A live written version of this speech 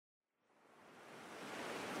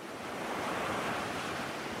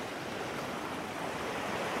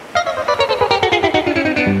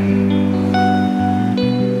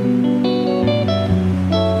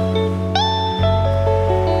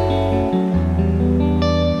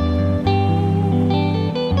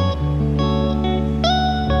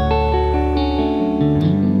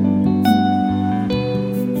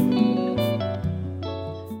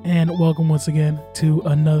once again to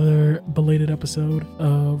another belated episode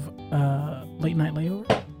of Late Night Layover.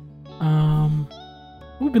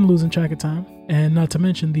 We've been losing track of time, and not to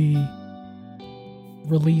mention the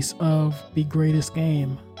release of the greatest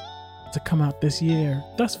game to come out this year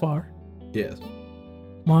thus far. Yes.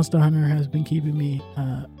 Monster Hunter has been keeping me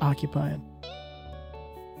occupied.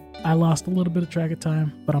 I lost a little bit of track of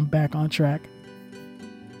time, but I'm back on track.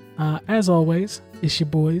 As always, it's your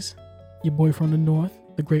boys, your boy from the north,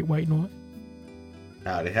 the Great White North.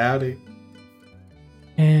 Howdy, howdy.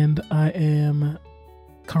 And I am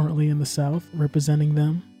currently in the south, representing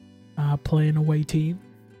them, playing away team.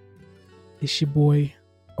 It's your boy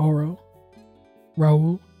Oro,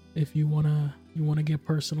 Raul. If you wanna get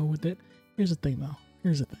personal with it. Here's the thing, though.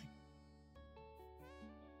 Here's the thing.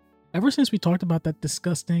 Ever since we talked about that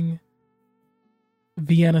disgusting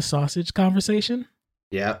Vienna sausage conversation,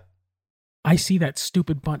 Yep. I see that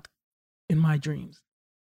stupid bunt in my dreams.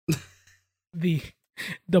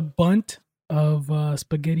 the bunt of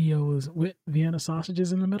SpaghettiOs with Vienna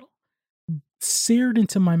sausages in the middle seared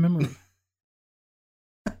into my memory.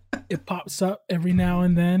 It pops up every now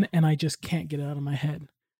and then, and I just can't get it out of my head.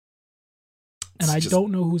 And I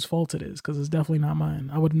don't know whose fault it is, because it's definitely not mine.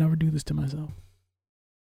 I would never do this to myself.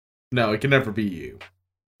 No, it can never be you.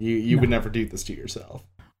 You would never do this to yourself.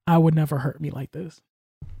 I would never hurt me like this.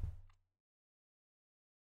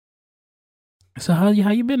 So how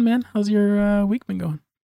you been, man? How's your week been going?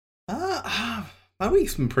 My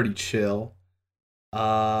week's been pretty chill.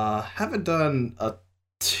 Haven't done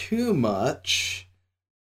too much.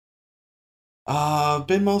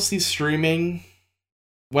 Been mostly streaming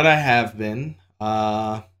when I have been.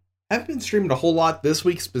 Haven't been streaming a whole lot this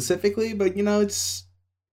week specifically, but it's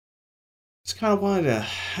kind of wanted to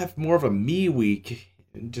have more of a me week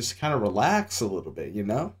and just kind of relax a little bit,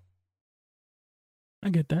 I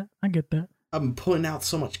get that. I've been putting out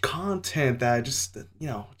so much content that I just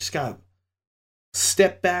gotta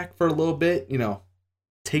step back for a little bit,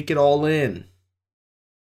 take it all in.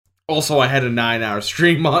 Also, I had a 9-hour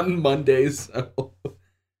stream on Mondays, so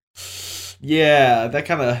yeah, that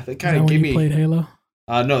kind of gave me. Played Halo?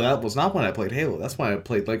 No, that was not when I played Halo. That's when I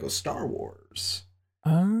played Lego Star Wars.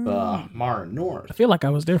 Mara North. I feel like I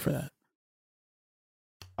was there for that.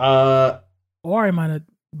 Or I might have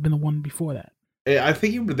been the one before that. I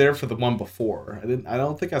think you were there for the one before. I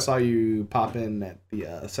don't think I saw you pop in at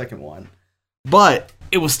the second one. But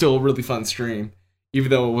it was still a really fun stream, even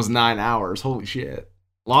though it was 9 hours. Holy shit.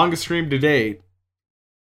 Longest stream to date.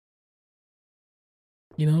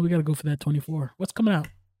 We gotta go for that 24. What's coming out?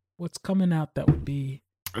 What's coming out that would be...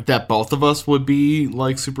 That both of us would be,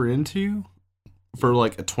 super into? For, a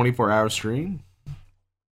 24-hour stream?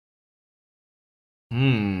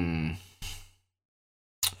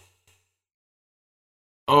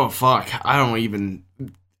 Oh, fuck. I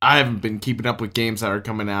haven't been keeping up with games that are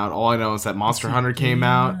coming out. All I know is that Monster Hunter came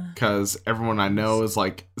out, because everyone I know is,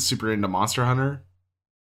 super into Monster Hunter.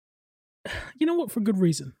 You know what? For good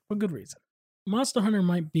reason. Monster Hunter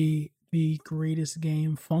might be the greatest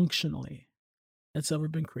game functionally that's ever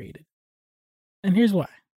been created. And here's why.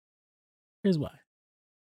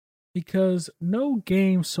 Because no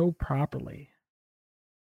game so properly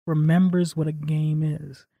remembers what a game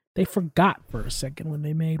is. They forgot for a second when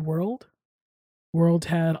they made World. World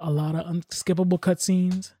had a lot of unskippable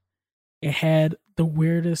cutscenes. It had the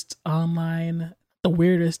weirdest,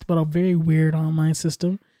 but a very weird online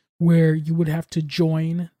system where you would have to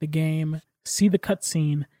join the game, see the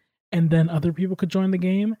cutscene, and then other people could join the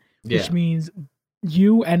game, which means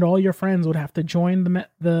you and all your friends would have to join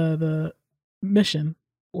the mission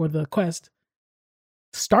or the quest,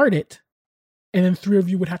 start it, and then 3 of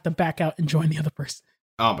you would have to back out and join the other person.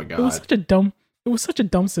 Oh my god! It was such a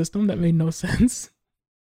dumb system that made no sense.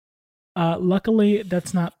 Luckily,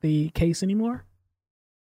 that's not the case anymore.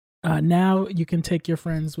 Now you can take your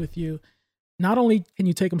friends with you. Not only can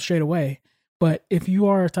you take them straight away, but if you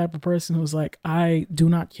are a type of person who's like, I do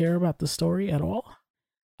not care about the story at all,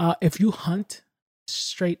 if you hunt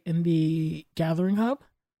straight in the Gathering Hub,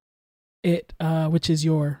 which is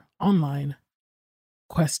your online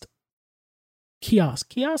quest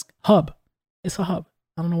kiosk hub. It's a hub.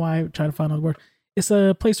 I don't know why I try to find another word. It's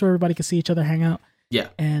a place where everybody can see each other, hang out. Yeah.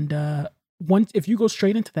 And if you go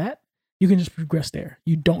straight into that, you can just progress there.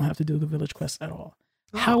 You don't have to do the village quest at all.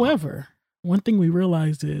 Oh. However, one thing we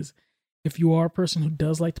realized is if you are a person who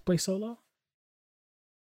does like to play solo,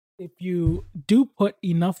 if you do put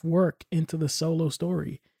enough work into the solo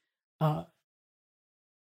story,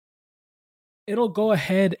 it'll go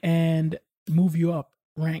ahead and move you up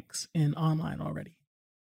ranks in online already.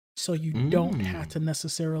 So you don't have to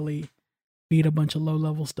necessarily beat a bunch of low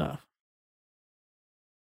level stuff.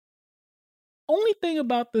 only thing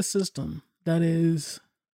about this system that is,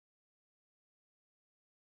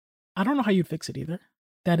 I don't know how you fix it either,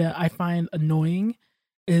 that I find annoying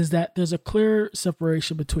is that there's a clear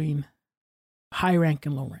separation between high rank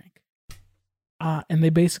and low rank. And they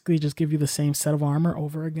basically just give you the same set of armor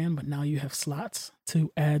over again, but now you have slots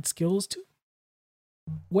to add skills to.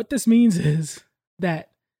 What this means is that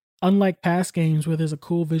unlike past games where there's a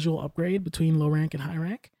cool visual upgrade between low rank and high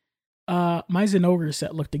rank, my Zinogre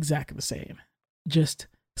set looked exactly the same. Just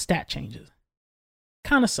stat changes.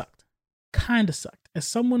 Kind of sucked. As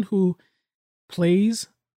someone who plays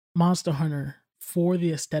Monster Hunter for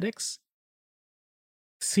the aesthetics,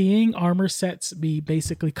 seeing armor sets be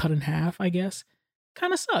basically cut in half, I guess,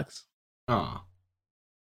 kind of sucks.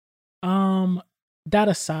 That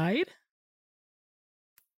aside,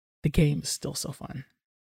 the game is still so fun.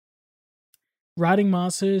 Riding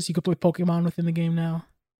monsters, you can play Pokemon within the game now.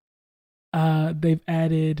 They've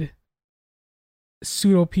added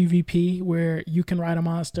pseudo PvP where you can ride a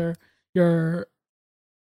monster. Your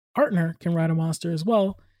partner can ride a monster as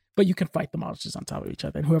well, but you can fight the monsters on top of each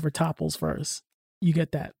other, and whoever topples first, you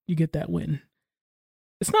get that win.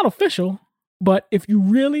 It's not official, but if you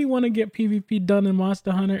really want to get PvP done in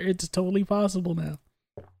Monster Hunter, it's totally possible now.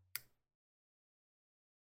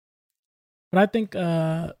 But I think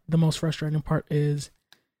the most frustrating part is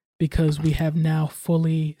because we have now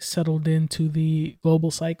fully settled into the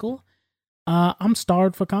global cycle. I'm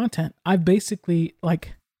starved for content. I've basically,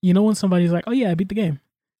 like, you know when somebody's like, oh yeah, I beat the game.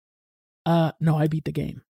 No, I beat the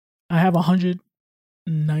game. I have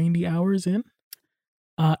 190 hours in.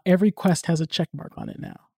 Every quest has a check mark on it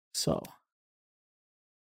now. So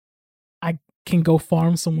I can go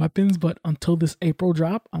farm some weapons, but until this April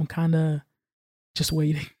drop, I'm kind of just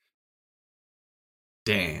waiting.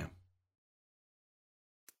 Damn.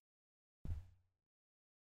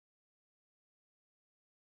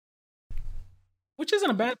 Which isn't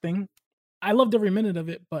a bad thing. I loved every minute of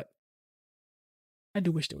it, but I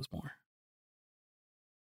do wish there was more.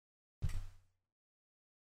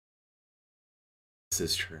 This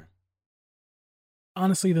is true.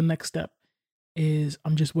 Honestly, the next step is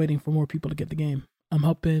I'm just waiting for more people to get the game. I'm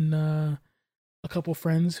helping a couple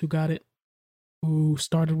friends who got it, who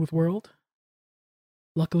started with World.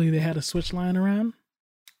 Luckily, they had a Switch lying around,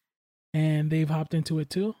 and they've hopped into it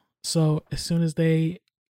too. So as soon as they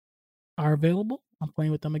are available, I'm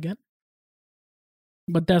playing with them again.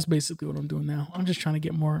 But that's basically what I'm doing now. I'm just trying to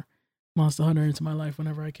get more Monster Hunter into my life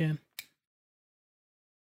whenever I can.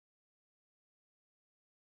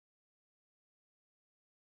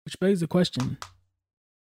 Which begs the question,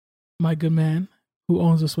 my good man who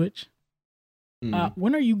owns a Switch,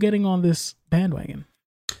 when are you getting on this bandwagon?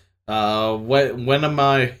 When am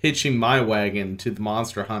I hitching my wagon to the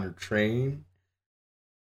Monster Hunter train?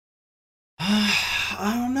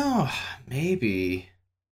 I don't know. Maybe.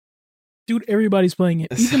 Dude, everybody's playing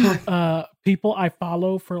it. Even people I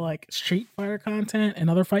follow for like Street Fighter content and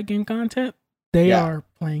other fight game content, they are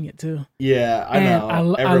playing it too. Yeah, I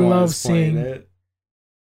know. I love seeing it.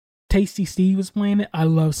 Tasty Steve is playing it. I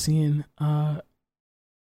love seeing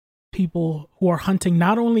people who are hunting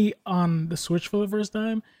not only on the Switch for the first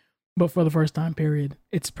time, but for the first time period.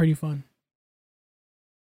 It's pretty fun.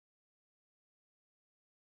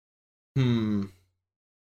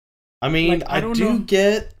 I mean, like, I do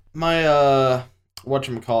get my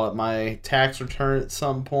whatchamacallit, my tax return at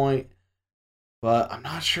some point, but I'm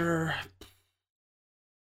not sure. It's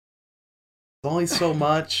only so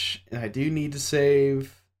much, and I do need to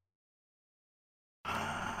save.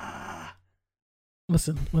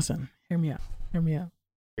 Listen. Hear me out.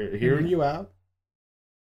 Hearing you out.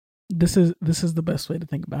 This is the best way to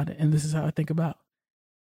think about it, and this is how I think about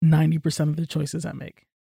 90% of the choices I make.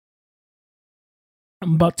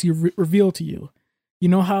 I'm about to reveal to you. You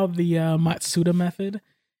know how the Matsuda method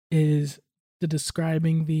is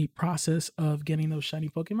describing the process of getting those shiny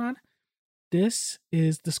Pokemon? This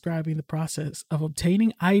is describing the process of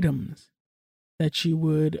obtaining items that you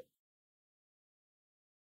would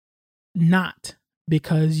not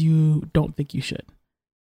because you don't think you should.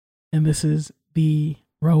 And this is the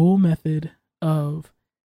Raul method of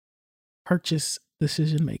purchase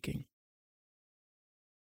decision making.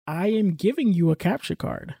 I am giving you a capture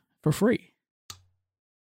card for free,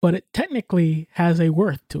 but it technically has a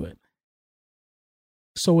worth to it.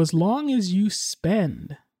 So as long as you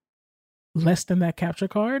spend less than that capture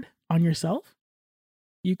card on yourself,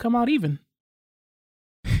 you come out even.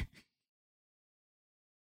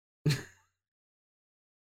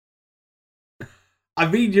 I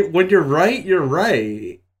mean, when you're right, you're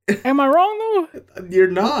right. Am I wrong though? You're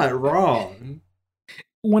not wrong.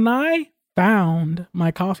 When I found my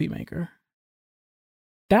coffee maker,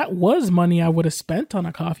 that was money I would have spent on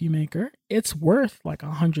a coffee maker. It's worth like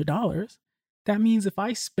 $100. That means if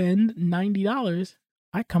I spend $90,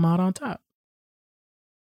 I come out on top.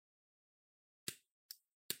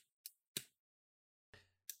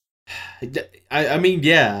 I mean,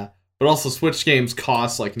 yeah, but also Switch games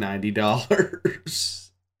cost like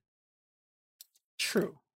 $90.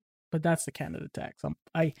 True, but that's the Canada tax.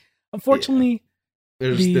 Unfortunately,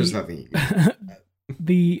 there's nothing you can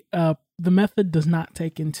do. The method does not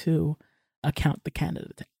take into account the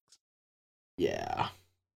Canada tax. Yeah.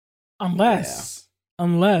 Unless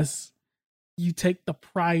you take the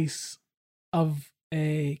price of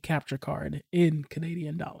a capture card in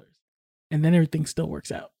Canadian dollars, and then everything still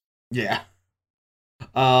works out. Yeah.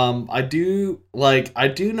 I do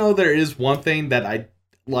know there is one thing that I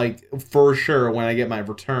like for sure when I get my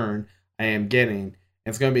return, I am getting.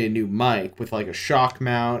 It's going to be a new mic with like a shock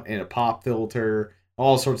mount and a pop filter,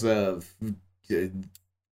 all sorts of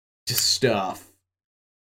just stuff.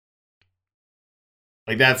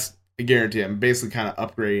 Like that's a guarantee. I'm basically kind of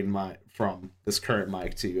upgrading from this current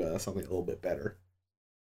mic to something a little bit better.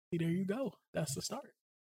 There you go. That's the start.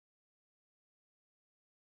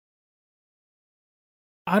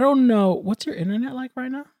 I don't know. What's your internet like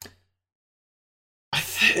right now?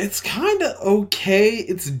 It's kind of okay.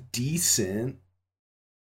 It's decent.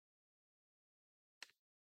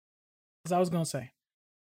 Because I was going to say,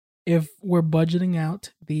 if we're budgeting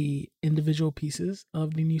out the individual pieces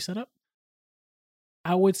of the new setup,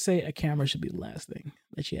 I would say a camera should be the last thing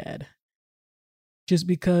that you add. Just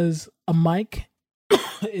because a mic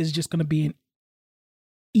is just going to be an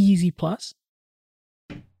easy plus.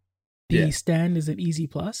 The stand is an easy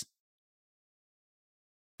plus.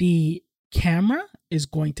 The camera is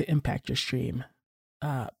going to impact your stream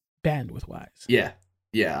bandwidth wise. Yeah.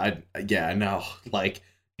 I know. Like,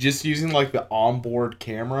 just using like the onboard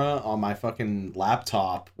camera on my fucking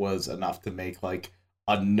laptop was enough to make like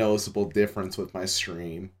a noticeable difference with my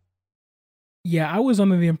stream. Yeah, I was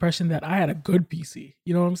under the impression that I had a good PC.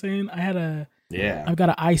 You know what I'm saying? I've got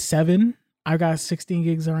an i7. I've got 16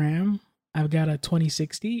 gigs of RAM. I've got a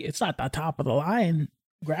 2060. It's not the top of the line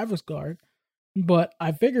graphics card, but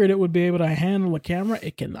I figured it would be able to handle a camera.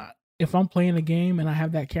 It cannot. If I'm playing a game and I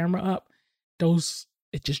have that camera up,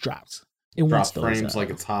 it just drops. It drops frames like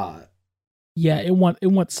it's hot. Yeah, it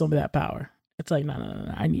wants some of that power. It's like,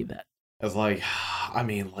 no, I need that. It's like, I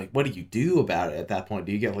mean, like, what do you do about it at that point?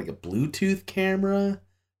 Do you get like a Bluetooth camera?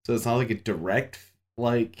 So it's not like a direct,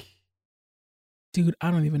 like... Dude,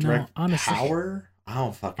 I don't even know. Honestly. Power? I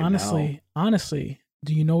don't fucking know. Honestly,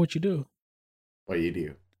 do you know what you do? What you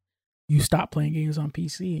do? You stop playing games on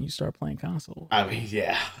PC and you start playing console. I mean,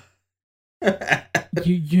 yeah.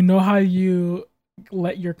 you know how you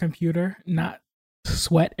let your computer not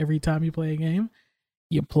sweat every time you play a game?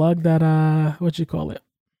 You plug that, what you call it?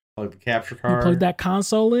 Plug the capture card. You plug that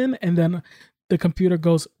console in, and then the computer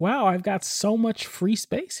goes, wow, I've got so much free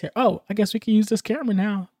space here. Oh, I guess we can use this camera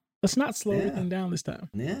now. Let's not slow anything down this time.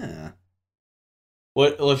 Yeah.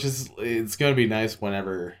 It's gonna be nice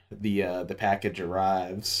whenever the package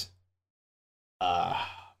arrives.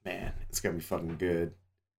 Man, it's gonna be fucking good.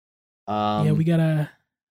 Yeah, we got a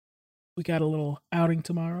little outing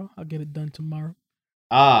tomorrow. I'll get it done tomorrow.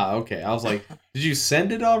 Okay. I was like, did you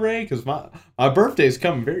send it already? Because my birthday's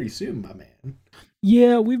coming very soon, my man.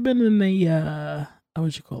 Yeah, we've been in the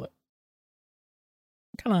what you call it?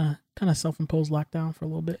 Kind of self-imposed lockdown for a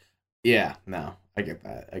little bit. Yeah, no, I get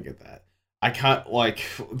that. I can't, like,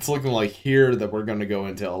 it's looking like here that we're going to go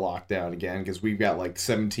into a lockdown again because we've got like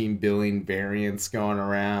 17 billion variants going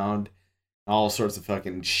around, all sorts of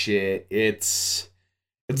fucking shit. It's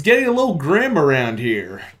getting a little grim around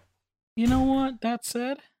here. You know what? That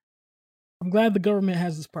said, I'm glad the government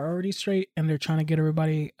has its priorities straight and they're trying to get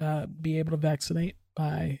everybody be able to vaccinate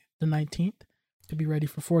by the 19th to be ready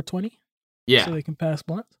for 420. Yeah. So they can pass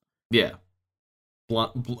blunts. Yeah.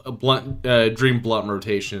 Dream blunt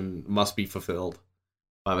rotation must be fulfilled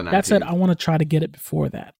by the 19th. That said, I want to try to get it before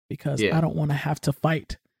that because I don't want to have to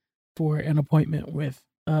fight for an appointment with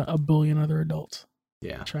a billion other adults.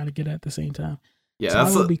 Yeah. Trying to get it at the same time. Yeah, so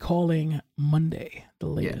I will be calling Monday, the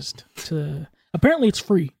latest. Apparently it's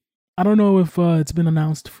free. I don't know if it's been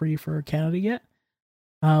announced free for Canada yet.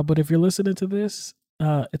 But if you're listening to this,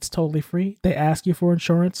 it's totally free. They ask you for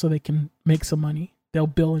insurance so they can make some money. They'll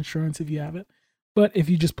bill insurance if you have it. But if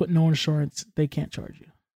you just put no insurance, they can't charge you.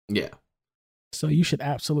 Yeah. So you should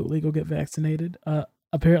absolutely go get vaccinated.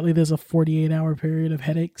 Apparently there's a 48-hour period of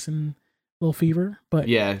headaches and a little fever. But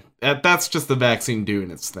yeah, that's just the vaccine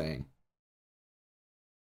doing its thing.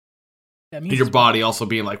 That means your body also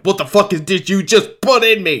being like, what the fuck did you just put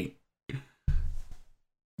in me?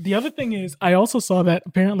 The other thing is, I also saw that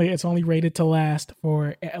apparently it's only rated to last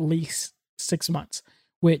for at least 6 months,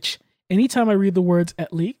 which anytime I read the words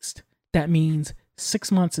at least, that means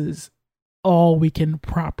 6 months is all we can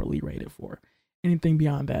properly rate it for. Anything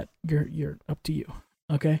beyond that, you're up to you.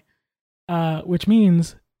 Okay. Which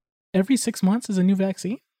means every 6 months is a new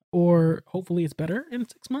vaccine, or hopefully it's better in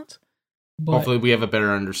 6 months. But hopefully we have a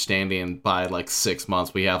better understanding by like 6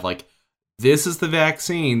 months. We have like, this is the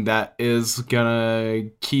vaccine that is gonna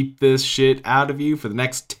keep this shit out of you for the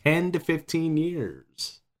next 10 to 15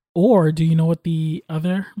 years. Or do you know what the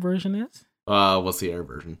other version is? What's the other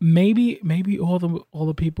version? Maybe all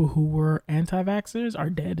the people who were anti-vaxxers are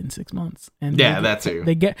dead in 6 months. And that too.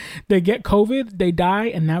 They get COVID, they die,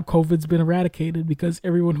 and now COVID's been eradicated because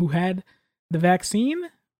everyone who had the vaccine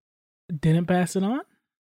didn't pass it on.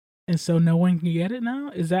 And so no one can get it now?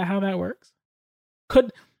 Is that how that works?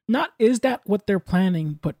 Is that what they're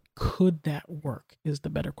planning, but could that work is the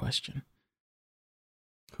better question.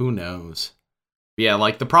 Who knows? Yeah,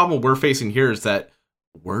 like the problem we're facing here is that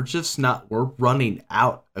we're running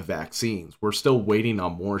out of vaccines. We're still waiting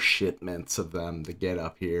on more shipments of them to get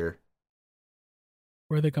up here.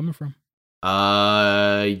 Where are they coming from?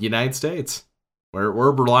 United States. We're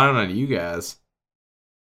relying on you guys.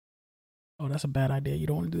 Oh, that's a bad idea. You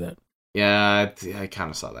don't want to do that. Yeah, I kind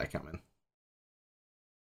of saw that coming.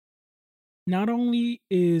 Not only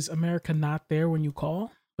is America not there when you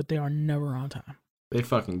call, but they are never on time. They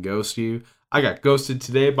fucking ghost you. I got ghosted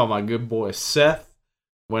today by my good boy Seth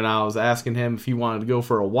when I was asking him if he wanted to go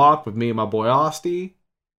for a walk with me and my boy Austie.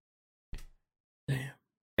 Damn.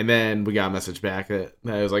 And then we got a message back that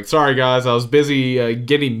I was like, sorry guys, I was busy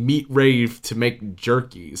getting meat ready to make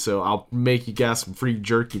jerky, so I'll make you guys some free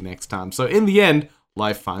jerky next time. So in the end,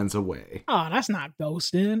 life finds a way. Oh, that's not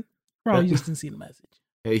ghosting. Probably just didn't see the message.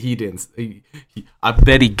 He didn't. I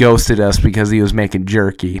bet he ghosted us because he was making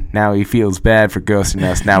jerky. Now he feels bad for ghosting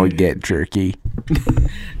us. Now we get jerky.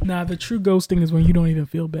 Nah, the true ghosting is when you don't even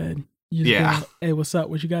feel bad. You just Yeah. go, hey, what's up?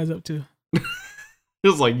 What you guys up to? It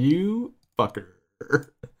was like, you fucker.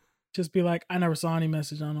 Just be like, I never saw any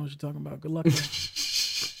message. I don't know what you're talking about. Good luck. Man.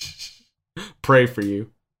 Pray for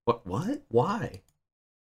you. What? Why?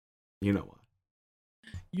 You know why.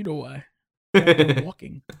 You know why. I'm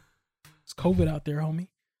walking. It's COVID out there, homie.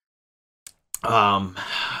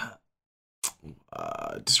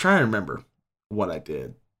 Just trying to remember what I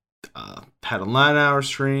did. Had a 9-hour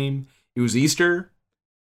stream. It was Easter.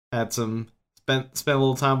 Had spent a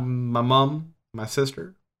little time with my mom, my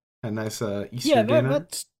sister. Had a nice Easter dinner.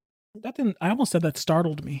 That didn't. I almost said that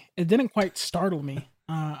startled me. It didn't quite startle me.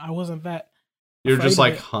 I wasn't that. You're just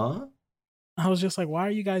like, it. huh? I was just like, why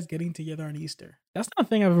are you guys getting together on Easter? That's not a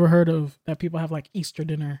thing I've ever heard of. That people have like Easter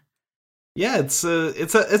dinner. Yeah, it's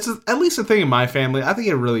at least a thing in my family. I think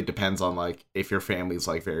it really depends on like if your family's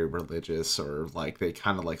like very religious or like they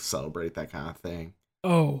kind of like celebrate that kind of thing.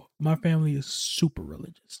 Oh, my family is super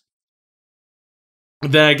religious.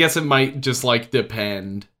 Then I guess it might just like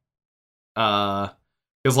depend.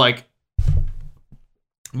 Because like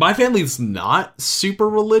my family's not super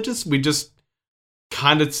religious. We just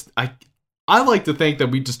kind of I like to think that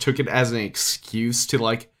we just took it as an excuse to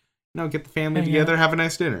like, get the family together, have a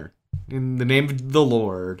nice dinner. In the name of the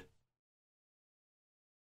Lord.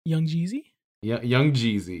 Young Jeezy? Yeah, Young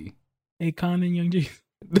Jeezy. Akon and Young Jeezy.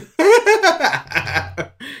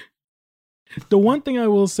 The one thing I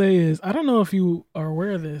will say is, I don't know if you are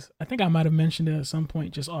aware of this. I think I might have mentioned it at some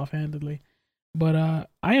point just offhandedly. But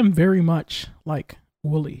I am very much like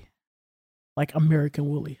Wooly. Like American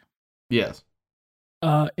Wooly. Yes.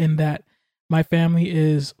 In that my family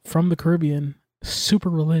is from the Caribbean, super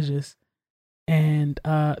religious. And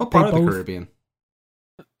what part of the Caribbean?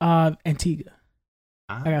 Antigua.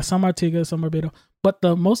 I got some Antigua, some Barbados. But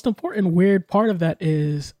the most important weird part of that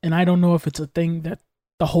is, and I don't know if it's a thing that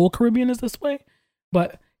the whole Caribbean is this way,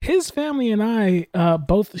 but his family and I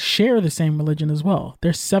both share the same religion as well.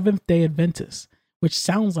 They're Seventh-day Adventists, which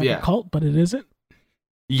sounds like a cult, but it isn't.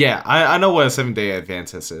 Yeah, I know what a Seventh-day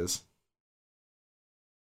Adventist is.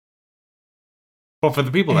 But for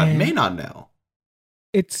the people that may not know,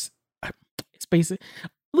 it's basic.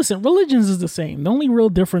 Listen, religions is the same. The only real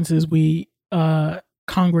difference is we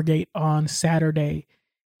congregate on Saturday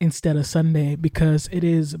instead of Sunday because it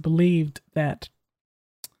is believed that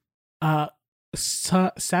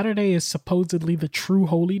Saturday is supposedly the true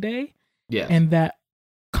holy day. Yeah. And that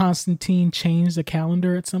Constantine changed the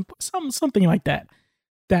calendar at something like that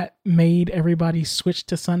made everybody switch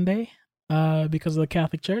to Sunday because of the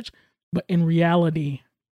Catholic Church. But in reality,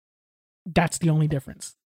 that's the only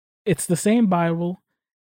difference. It's the same Bible,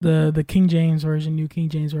 the King James Version, New King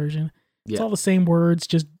James Version. It's all the same words,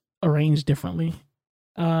 just arranged differently.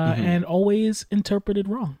 and always interpreted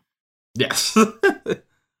wrong. Yes.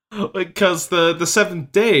 Because the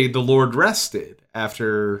seventh day, the Lord rested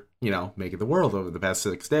after, making the world over the past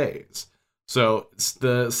 6 days. So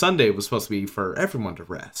the Sunday was supposed to be for everyone to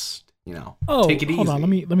rest. Take it easy. Hold on. Let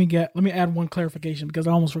me add one clarification because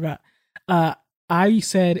I almost forgot. I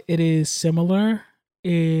said it is similar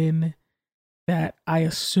in that I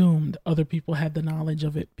assumed other people had the knowledge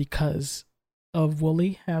of it because of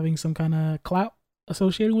Wooly having some kind of clout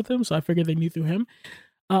associated with him. So I figured they knew through him.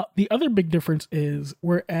 The other big difference is,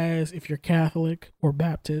 whereas if you're Catholic or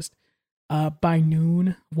Baptist, by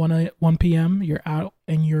noon, 1 p.m., you're out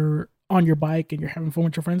and you're on your bike and you're having fun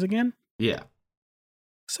with your friends again. Yeah.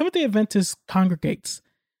 Seventh-day Adventist congregates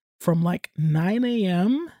from like 9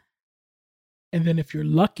 a.m. and then if you're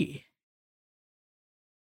lucky,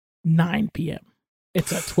 9 p.m.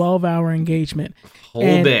 It's a 12-hour engagement. Whole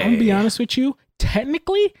day. I'm going to be honest with you,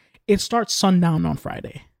 technically, it starts sundown on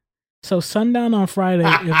Friday. So sundown on Friday,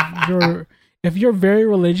 if you're very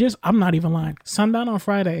religious, I'm not even lying. Sundown on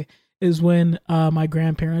Friday is when my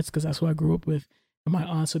grandparents, because that's who I grew up with, and my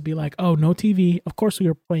aunts would be like, "Oh, no TV." Of course, we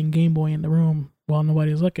were playing Game Boy in the room while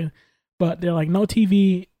nobody was looking, but they're like, "No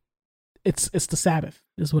TV." It's the Sabbath,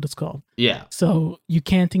 is what it's called. Yeah. So you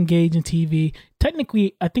can't engage in TV.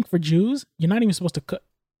 Technically, I think for Jews, you're not even supposed to cook.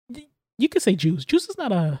 You could say Jews. Jews is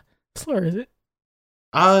not a slur, is it?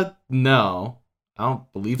 No. I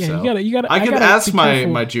don't believe so. You gotta. I could ask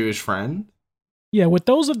my Jewish friend. Yeah, with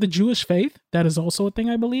those of the Jewish faith, that is also a thing,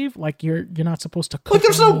 I believe. Like you're not supposed to cook. Like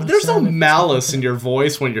there's no malice in your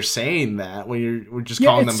voice when you're saying that. When we're just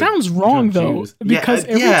calling them. It sounds wrong though, Jews. because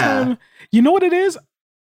every time, you know what it is.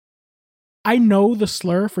 I know the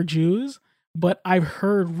slur for Jews, but I've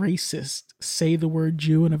heard racists say the word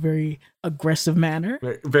Jew in a very aggressive manner.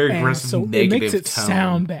 Very aggressive, so negative it makes it tone.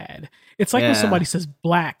 Sound bad. It's like when somebody says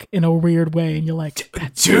black in a weird way, and you're like,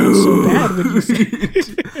 that sounds so bad when you say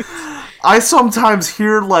it. I sometimes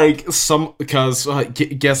hear because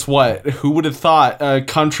guess what? Who would have thought a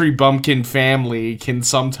country bumpkin family can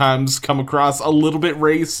sometimes come across a little bit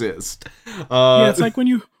racist? It's like when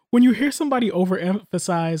you hear somebody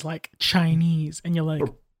overemphasize like Chinese, and you're like,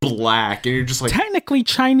 or black, and you're just like, technically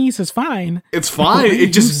Chinese is fine. It's fine.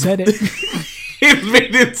 It just said it. It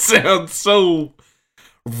made it sound so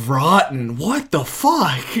rotten. What the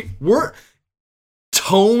fuck?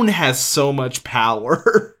 Tone has so much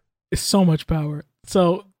power. It's so much power.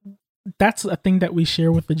 So that's a thing that we share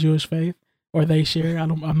with the Jewish faith, or they share.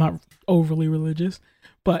 I'm not overly religious,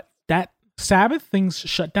 but that Sabbath things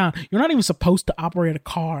shut down. You're not even supposed to operate a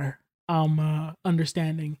car.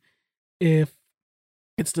 Understanding if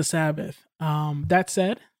it's the Sabbath. That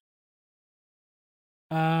said,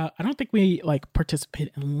 I don't think we like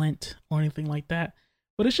participate in Lent or anything like that.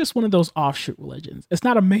 But it's just one of those offshoot religions. It's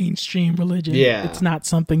not a mainstream religion. Yeah. It's not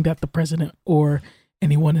something that the president or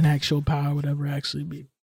anyone in actual power would ever actually be.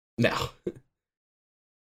 No.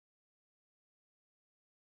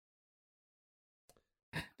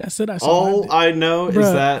 That's it. All I know is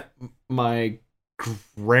that my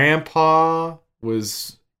grandpa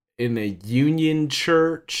was in a Union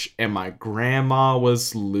church and my grandma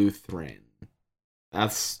was Lutheran.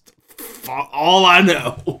 That's all I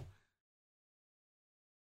know.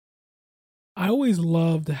 I always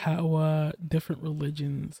loved how different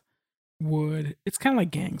religions would. It's kind of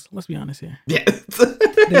like gangs. Let's be honest here. Yeah.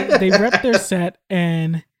 they rep their set,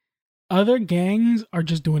 and other gangs are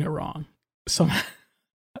just doing it wrong.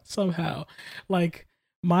 Somehow. Like,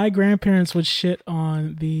 my grandparents would shit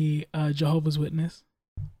on the Jehovah's Witness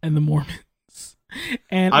and the Mormons.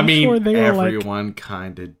 And I'm sure they were everyone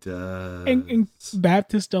kind of does. And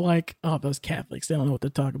Baptists are like, oh, those Catholics, they don't know what they're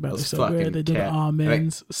talking about. They're so weird. They do the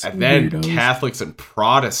amens. And then Catholics and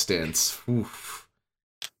Protestants. Oof.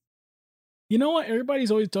 You know what?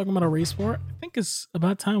 Everybody's always talking about a race war. I think it's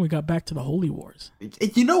about time we got back to the Holy Wars.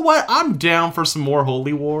 You know what? I'm down for some more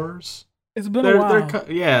Holy Wars. It's been a while.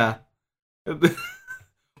 Yeah.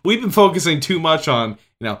 We've been focusing too much on,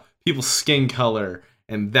 people's skin color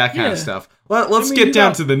and that kind of stuff. Let's get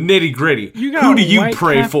down to the nitty gritty. Who do you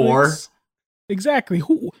pray for? Exactly.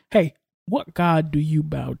 Hey, what God do you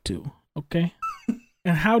bow to? Okay.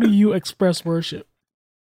 And how do you express worship?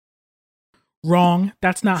 Wrong.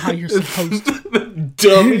 That's not how you're supposed to.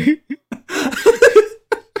 Dummy.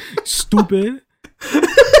 Stupid.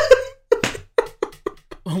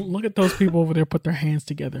 Oh, look at those people over there put their hands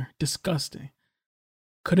together. Disgusting.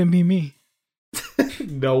 Couldn't be me.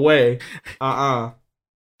 No way.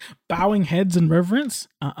 Bowing heads in reverence?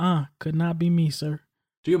 Could not be me, sir.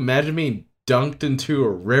 Do you imagine being dunked into a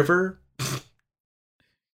river?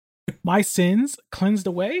 My sins cleansed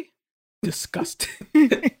away? Disgusting.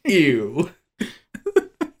 Ew.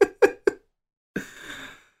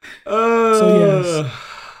 So yes,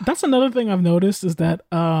 that's another thing I've noticed is that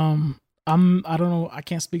I don't know, I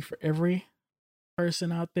can't speak for every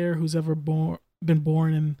person out there who's ever been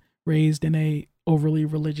born and raised in a overly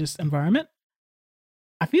religious environment.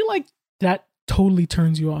 I feel like that totally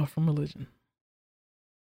turns you off from religion.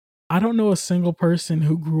 I don't know a single person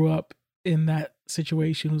who grew up in that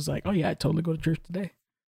situation who's like, "Oh yeah, I totally go to church today."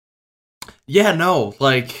 Yeah, no,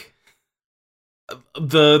 like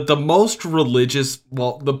the most religious,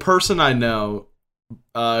 well, the person I know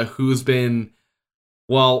who's been,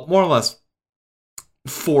 well, more or less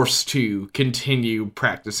forced to continue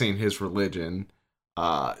practicing his religion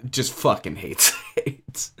just fucking hates.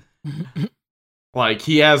 Like,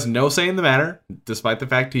 he has no say in the matter, despite the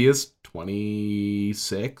fact he is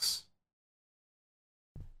 26.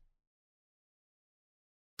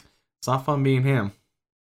 It's not fun being him.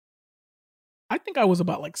 I think I was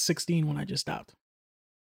about like 16 when I just stopped.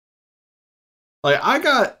 Like, I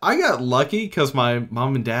got lucky because my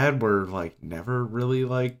mom and dad were like never really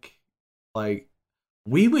like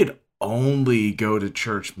we would only go to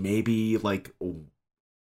church maybe like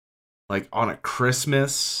on a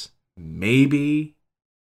Christmas, maybe.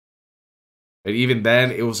 And even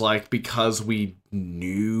then, it was like because we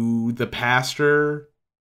knew the pastor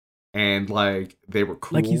and like they were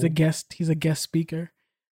cool. Like he's a guest speaker.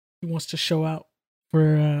 He wants to show out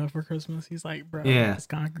for Christmas. He's like, bro, Yeah. this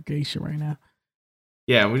congregation right now.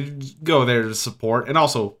 Yeah, we go there to support and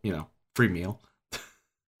also, free meal.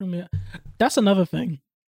 That's another thing.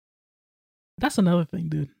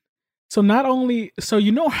 Dude. So not only, so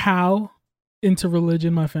you know how into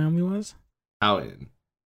religion my family was? How in?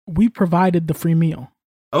 We provided the free meal.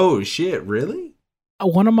 Oh shit, really?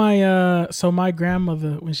 One of my so my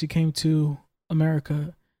grandmother, when she came to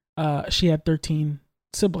America, she had 13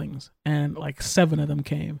 siblings and like 7 of them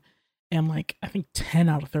came, and like I think 10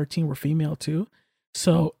 out of 13 were female too.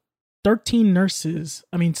 So 7 nurses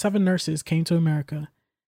came to America.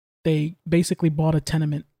 They basically bought a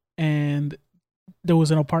tenement and there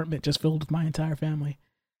was an apartment just filled with my entire family.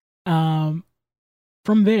 From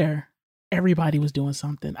there, everybody was doing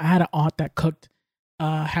something. I had an aunt that cooked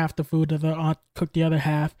half the food, the other aunt cooked the other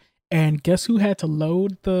half. And guess who had to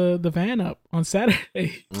load the van up on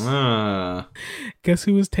Saturday? Guess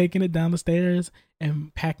who was taking it down the stairs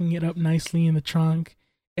and packing it up nicely in the trunk?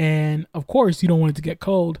 And of course, you don't want it to get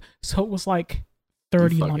cold. So it was like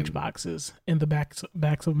 30 lunch boxes in the backs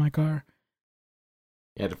of my car.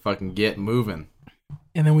 You had to fucking get moving.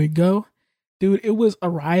 And then we'd go. Dude, it was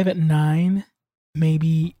arrive at 9.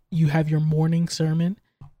 Maybe you have your morning sermon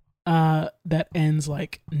that ends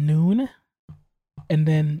like noon. And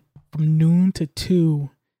then from noon to 2,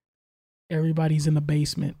 everybody's in the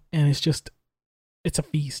basement. And it's a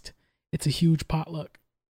feast. It's a huge potluck.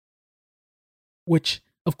 Which,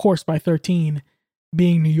 of course, by 13,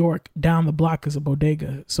 being New York, down the block is a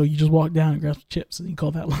bodega. So you just walk down and grab some chips and you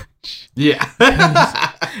call that lunch. Yeah.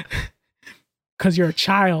 Because you're a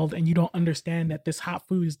child and you don't understand that this hot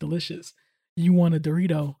food is delicious. You want a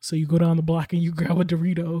Dorito. So you go down the block and you grab a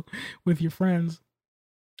Dorito with your friends.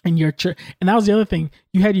 And your church, and that was the other thing.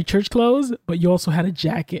 You had your church clothes, but you also had a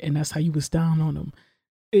jacket, and that's how you was down on them.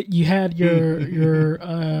 You had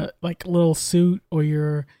your like little suit or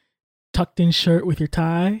your tucked in shirt with your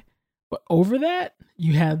tie, but over that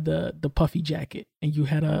you had the puffy jacket, and you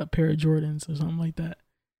had a pair of Jordans or something like that,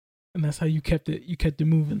 and that's how you kept it. You kept it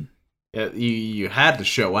moving. Yeah, you had to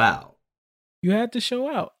show out. You had to show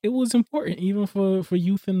out. It was important, even for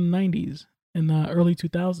youth in the 90s and the early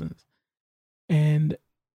 2000s, and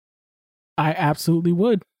I absolutely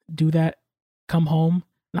would do that. Come home,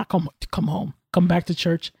 not come home, come back to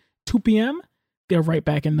church. 2 p.m. They're right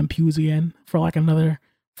back in them pews again for like another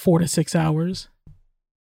 4 to 6 hours.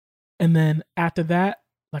 And then after that,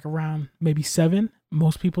 like around maybe 7,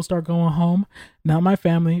 most people start going home. Not my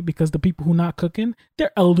family, because the people who not cooking,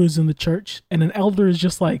 they're elders in the church. And an elder is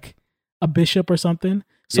just like a bishop or something.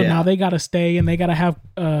 So now they got to stay and they got to have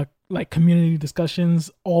like community discussions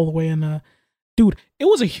all the way in the... Dude, it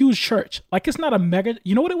was a huge church. Like, it's not a mega...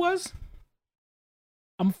 You know what it was?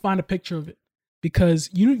 I'm going to find a picture of it. Because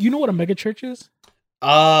you know what a mega church is?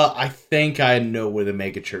 I think I know what a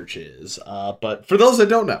mega church is. But for those that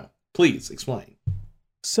don't know, please explain.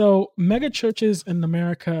 So, mega churches in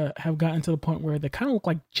America have gotten to the point where they kind of look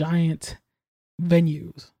like giant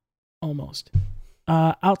venues, almost.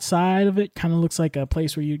 Outside of it, kind of looks like a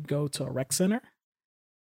place where you'd go to a rec center.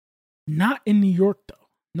 Not in New York, though.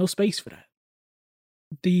 No space for that.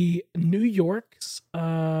 The New York's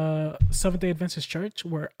Seventh-day Adventist Church,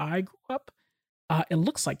 where I grew up, it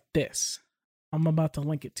looks like this. I'm about to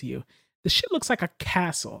link it to you. The shit looks like a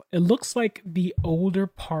castle. It looks like the older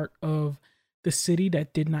part of the city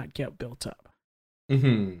that did not get built up.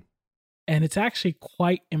 Mm-hmm. And it's actually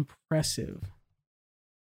quite impressive.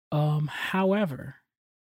 However,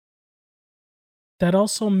 that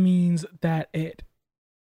also means that it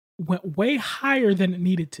went way higher than it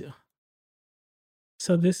needed to.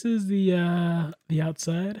 So this is the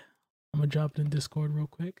outside. I'm gonna drop it in Discord real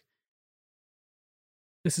quick.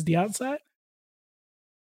 This is the outside.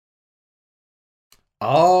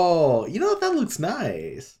 Oh, you know what? That looks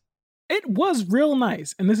nice. It was real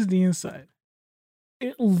nice, and this is the inside.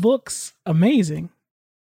 It looks amazing,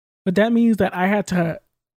 but that means that I had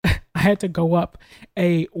to go up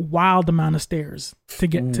a wild amount of stairs to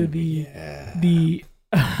get to the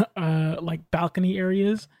like balcony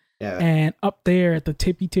areas. Yeah. And up there at the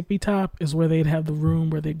tippy top is where they'd have the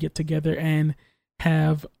room where they'd get together and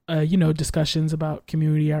have discussions about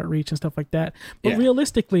community outreach and stuff like that. But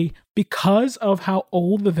realistically, because of how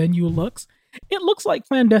old the venue looks, it looks like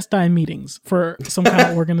clandestine meetings for some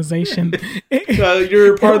kind of organization.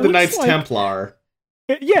 You're part of the Knights Templar.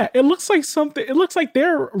 It looks like something. It looks like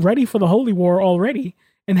they're ready for the Holy War already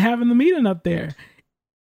and having the meeting up there.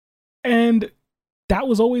 And that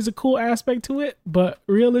was always a cool aspect to it. But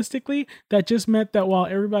realistically, that just meant that while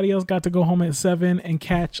everybody else got to go home at 7 and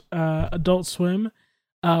catch Adult Swim,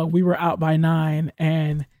 we were out by 9,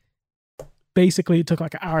 and basically it took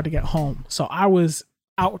like an hour to get home. So I was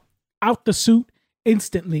out the suit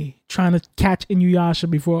instantly trying to catch Inuyasha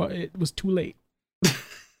before it was too late.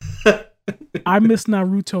 I miss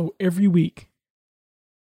Naruto every week.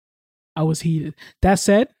 I was heated. That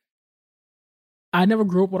said, I never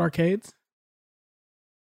grew up with arcades.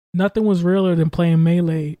 Nothing was realer than playing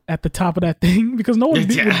Melee at the top of that thing because no one would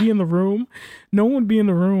be in the room. No one would be in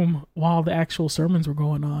the room while the actual sermons were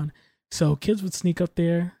going on. So kids would sneak up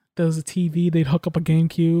there. There was a TV. They'd hook up a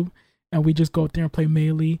GameCube, and we just go up there and play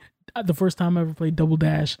Melee. The first time I ever played Double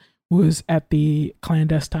Dash was at the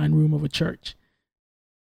clandestine room of a church.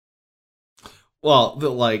 Well,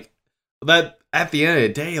 that at the end of the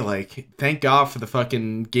day, like, thank God for the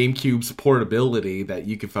fucking GameCube's portability that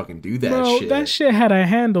you could fucking do that shit. That shit had a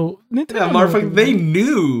handle. Nintendo, motherfucker, they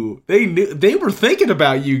knew. They were thinking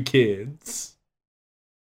about you kids.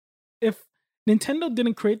 If Nintendo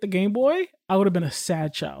didn't create the Game Boy, I would have been a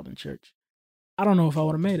sad child in church. I don't know if I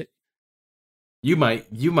would have made it. You might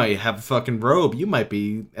have a fucking robe. You might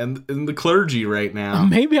be in the clergy right now.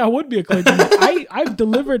 Maybe I would be a clergyman. I've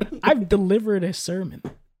delivered a sermon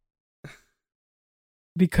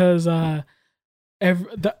because America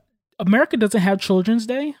doesn't have Children's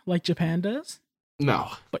Day like Japan does.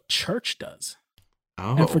 No, but church does.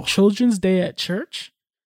 Oh, and for Children's Day at church,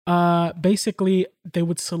 basically they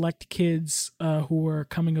would select kids who were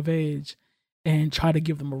coming of age and try to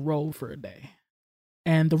give them a role for a day.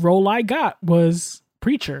 And the role I got was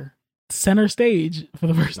preacher, center stage for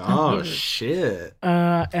the first time. Oh shit!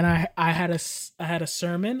 And I had a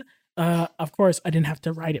sermon. Of course, I didn't have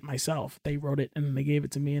to write it myself. They wrote it and they gave it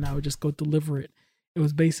to me, and I would just go deliver it. It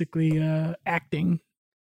was basically acting.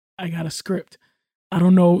 I got a script. I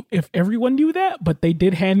don't know if everyone knew that, but they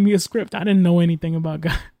did hand me a script. I didn't know anything about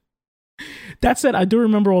God. That said, I do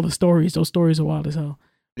remember all the stories. Those stories are wild as hell.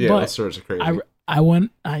 Yeah, those stories are crazy.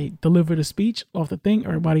 I delivered a speech off the thing.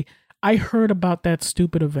 Everybody, I heard about that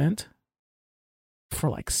stupid event for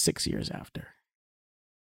like 6 years after.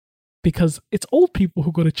 Because it's old people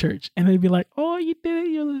who go to church and they'd be like, "Oh, you did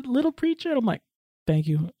it, you're a little preacher." And I'm like, "Thank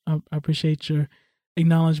you. I appreciate your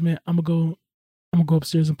acknowledgement. I'm gonna go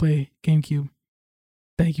upstairs and play GameCube.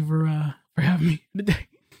 Thank you for having me today."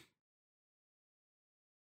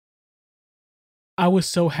 I was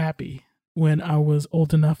so happy when I was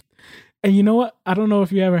old enough. And you know what? I don't know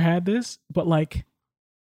if you ever had this, but like,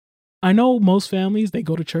 I know most families, they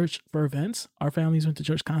go to church for events. Our families went to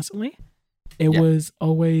church constantly. It was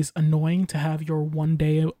always annoying to have your one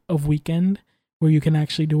day of weekend where you can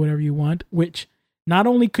actually do whatever you want, which not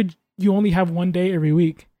only could you only have one day every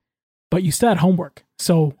week, but you still had homework.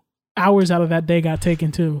 So hours out of that day got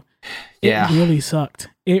taken too. It really sucked.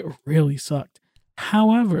 It really sucked.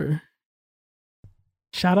 However,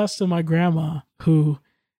 shout outs to my grandma, who,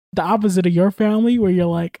 the opposite of your family, where you're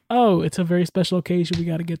like, "Oh, it's a very special occasion. We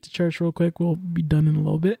got to get to church real quick. We'll be done in a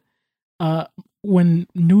little bit." When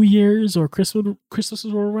New Year's or Christmas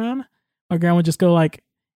were around, my grandma would just go like,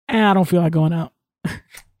 "I don't feel like going out."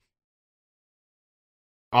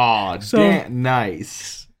 Oh, damn,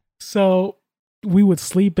 nice. So we would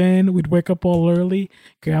sleep in. We'd wake up all early.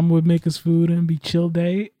 Grandma would make us food and be chill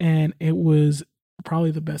day, and it was probably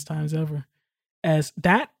the best times ever. As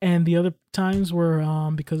that and the other times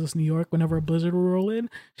were because it's New York, whenever a blizzard would roll in,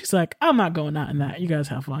 she's like, "I'm not going out in that. You guys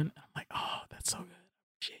have fun." I'm like, "Oh, that's so good.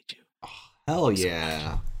 Appreciate you." Oh, hell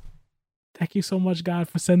yeah. Thank you so much, God,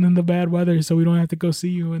 for sending the bad weather so we don't have to go see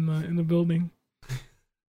you in the building.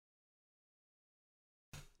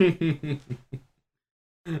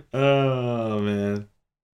 Oh man.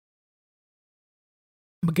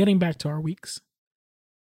 But getting back to our weeks.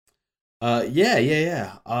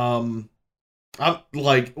 Yeah. I'm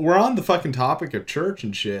like, we're on the fucking topic of church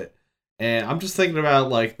and shit, and I'm just thinking about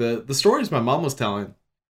like the stories my mom was telling,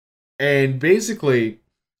 and basically,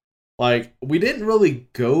 like, we didn't really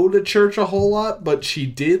go to church a whole lot, but she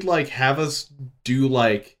did like have us do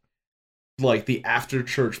like the after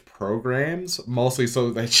church programs, mostly so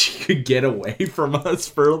that she could get away from us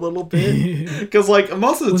for a little bit. Because like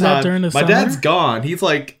most of the time, my dad's gone. He's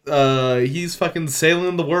like he's fucking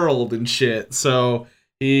sailing the world and shit. So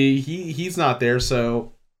he's not there.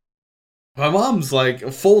 So my mom's like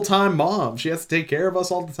a full-time mom. She has to take care of us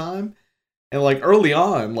all the time. And like early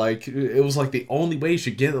on, like it was like the only way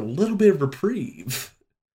she get a little bit of reprieve.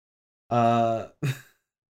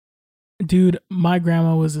 Dude, my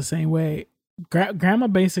grandma was the same way. Grandma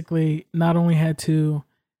basically not only had to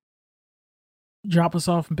drop us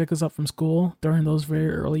off and pick us up from school during those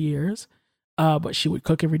very early years, but she would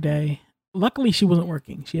cook every day. Luckily, she wasn't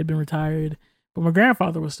working. She had been retired, but my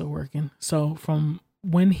grandfather was still working. So from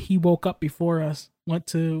when he woke up before us,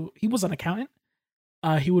 he was an accountant.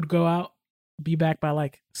 He would go out, be back by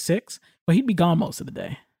like 6, but he'd be gone most of the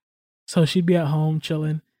day. So she'd be at home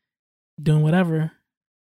chilling, doing whatever.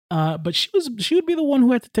 But she would be the one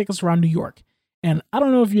who had to take us around New York. And I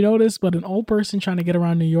don't know if you noticed, but an old person trying to get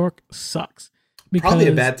around New York sucks. Probably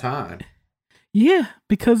a bad time. Yeah,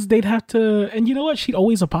 because they'd have to, and you know what? She'd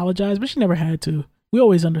always apologize, but she never had to. We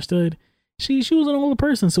always understood. She was an older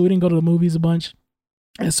person, so we didn't go to the movies a bunch.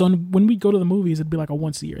 And so when we go to the movies, it'd be like a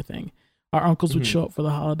once a year thing. Our uncles would show up for the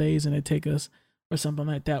holidays and they'd take us or something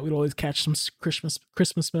like that. We'd always catch some Christmas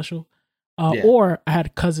special. Or I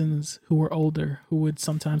had cousins who were older who would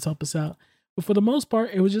sometimes help us out. But for the most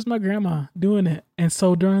part, it was just my grandma doing it. And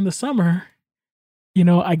so during the summer, you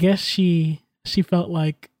know, I guess she felt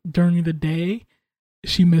like during the day,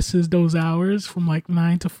 she misses those hours from like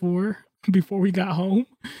 9 to 4 before we got home.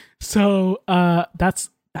 So that's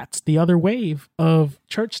the other wave of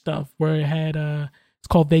church stuff where it had, it's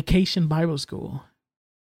called Vacation Bible School.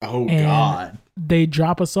 Oh, and God. They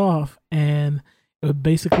drop us off and it would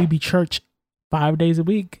basically be church 5 days a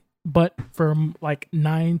week, but from like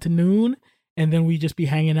 9 to noon, and then we just be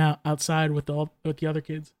hanging out outside with the other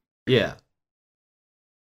kids. Yeah.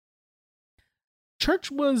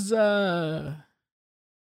 Church was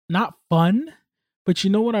not fun, but you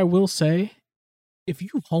know what I will say? If you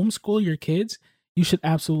homeschool your kids, you should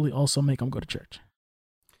absolutely also make them go to church.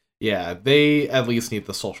 Yeah, they at least need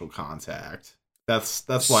the social contact. That's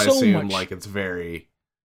why I assume like it's very,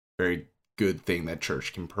 very good thing that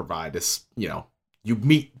church can provide is, you know, you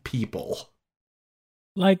meet people.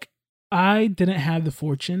 Like, I didn't have the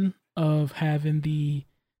fortune of having the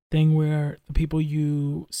thing where the people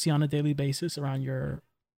you see on a daily basis around your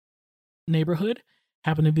neighborhood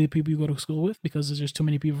happen to be the people you go to school with, because there's just too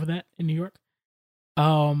many people for that in New York.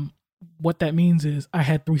 What that means is I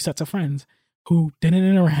had 3 sets of friends who didn't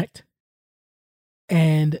interact,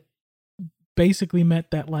 and basically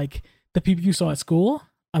meant that like the people you saw at school,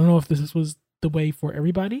 I don't know if this was the way for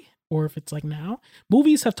everybody or if it's like now.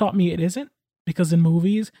 Movies have taught me it isn't, because in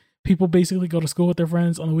movies, people basically go to school with their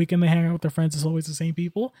friends. On the weekend, they hang out with their friends. It's always the same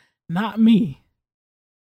people. Not me.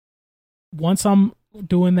 Once I'm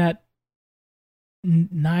doing that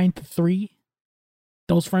 9 to 3,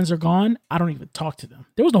 those friends are gone. I don't even talk to them.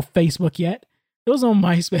 There was no Facebook yet. There was no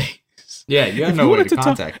MySpace. Yeah, you have no way to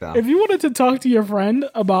contact them. If you wanted to talk to your friend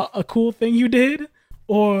about a cool thing you did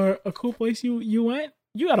or a cool place you went,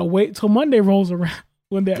 you gotta wait till Monday rolls around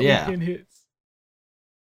when that weekend hits.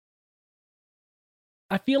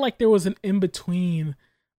 I feel like there was an in-between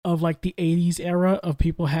of like the 80s era of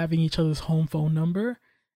people having each other's home phone number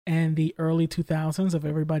and the early 2000s of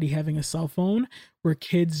everybody having a cell phone, where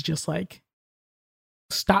kids just like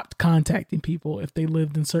stopped contacting people if they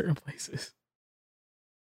lived in certain places.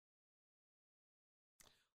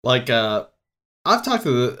 Like, I've talked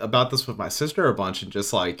about this with my sister a bunch, and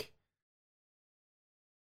just like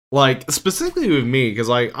specifically with me, because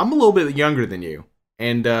like I'm a little bit younger than you,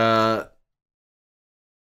 and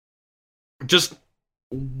just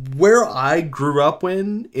where I grew up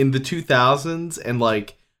in the 2000s, and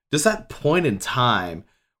like just that point in time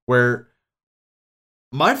where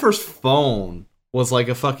my first phone was like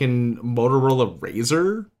a fucking Motorola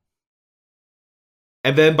Razr.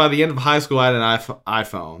 And then by the end of high school, I had an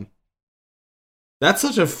iPhone. That's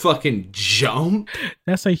such a fucking jump.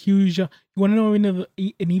 That's a huge jump. You want to know an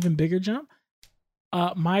even bigger jump?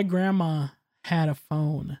 My grandma had a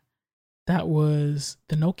phone that was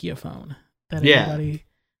the Nokia phone that Yeah. everybody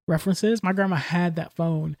references. My grandma had that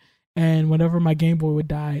phone, and whenever my Game Boy would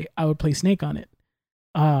die, I would play Snake on it.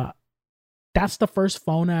 That's the first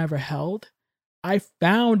phone I ever held. I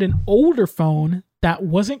found an older phone that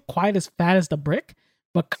wasn't quite as fat as the brick,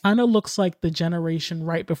 but kind of looks like the generation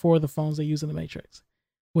right before the phones they use in the Matrix.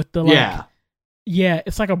 With the yeah,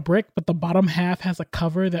 it's like a brick, but the bottom half has a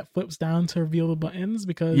cover that flips down to reveal the buttons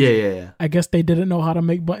because I guess they didn't know how to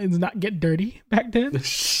make buttons not get dirty back then.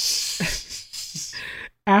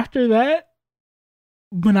 After that,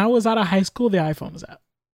 when I was out of high school, the iPhone was out.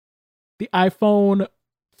 The iPhone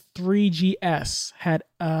 3GS had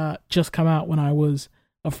just come out when I was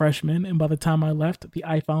a freshman, and by the time I left, the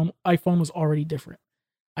iPhone was already different.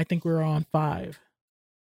 I think we were on 5.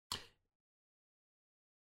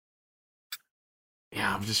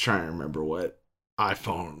 Yeah, I'm just trying to remember what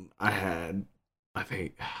iPhone I had. I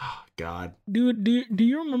think, oh, God. Dude, do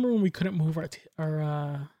you remember when we couldn't move our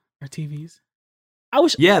TVs? I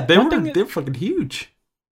wish. Yeah, they're fucking huge.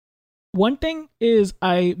 One thing is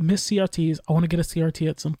I miss CRTs. I want to get a CRT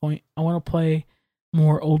at some point. I want to play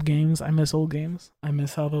more old games. I miss old games. I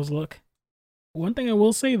miss how those look. One thing I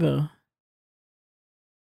will say though,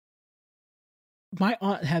 my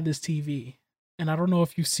aunt had this TV, and I don't know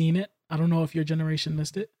if you've seen it. I don't know if your generation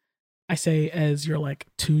missed it. I say as you're like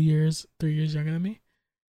 2 years, 3 years younger than me.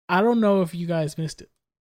 I don't know if you guys missed it,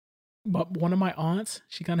 but one of my aunts,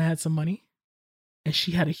 she kind of had some money, and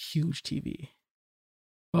she had a huge TV.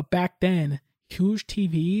 But back then, huge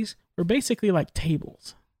TVs were basically like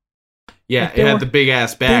tables. Yeah, like it had the big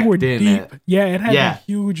ass back, didn't it? Yeah, it had a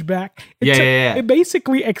huge back. It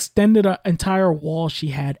basically extended an entire wall she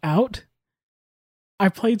had out. I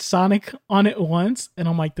played Sonic on it once, and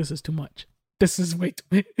I'm like, this is too much. This is way too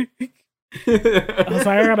big. I was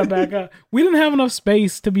like, I gotta back up. We didn't have enough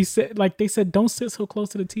space to be like they said, don't sit so close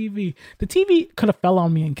to the TV. The TV could have fell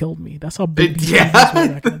on me and killed me. That's how big the TVs were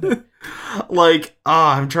back in the day. Like,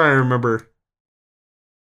 I'm trying to remember.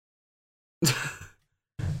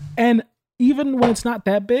 And even when it's not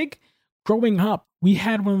that big, growing up, we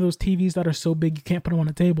had one of those TVs that are so big you can't put them on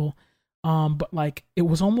a table. But like it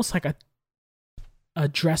was almost like a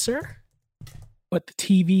dresser, but the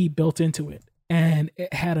TV built into it, and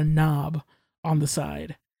it had a knob on the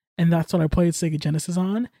side, and that's what I played Sega Genesis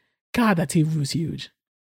on. God, that TV was huge.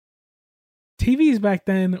 TVs back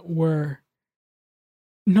then were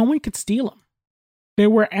no one could steal them. They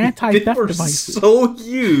were anti-theft devices. So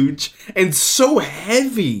huge and so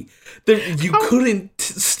heavy that you couldn't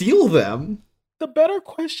steal them. The better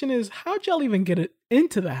question is, how'd y'all even get it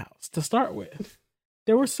into the house to start with?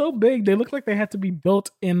 They were so big, they looked like they had to be built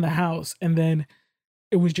in the house, and then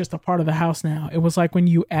it was just a part of the house now. It was like when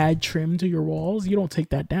you add trim to your walls, you don't take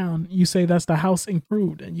that down. You say that's the house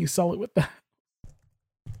improved, and you sell it with that.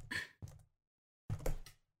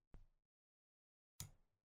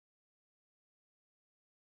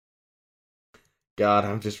 God,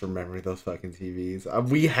 I'm just remembering those fucking TVs.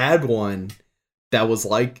 We had one that was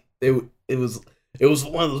like it was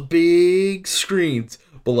one of those big screens,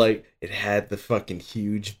 but like it had the fucking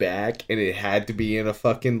huge back, and it had to be in a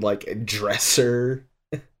fucking like a dresser.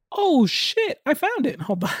 Oh shit! I found it.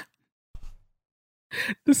 Hold on.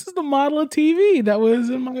 This is the model of TV that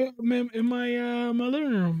was in my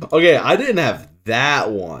living room. Okay, I didn't have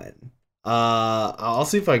that one. I'll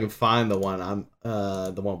see if I can find the one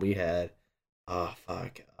we had. Oh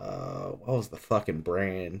fuck. What was the fucking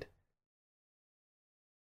brand?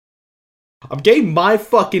 I'm getting my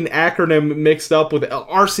fucking acronym mixed up with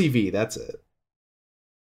RCV. That's it.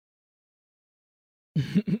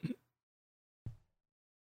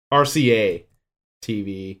 RCA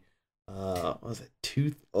TV. What was it?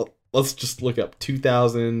 Let's just look up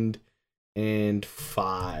 2005.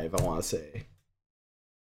 I want to say.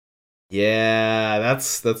 Yeah,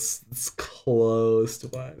 that's close to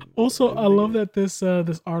what. Also, I love that this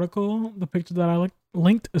article, the picture that I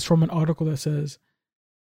linked, is from an article that says,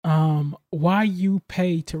 why you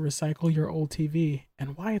pay to recycle your old TV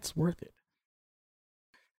and why it's worth it.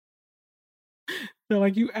 They're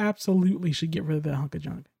like, you absolutely should get rid of that hunk of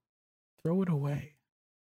junk. Throw it away.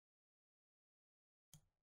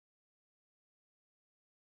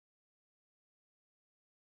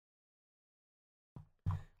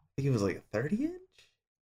 I think it was like a 30-inch.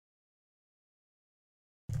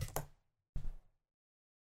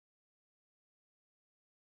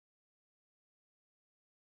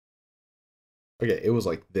 Okay, it was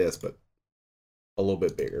like this, but a little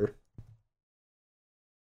bit bigger.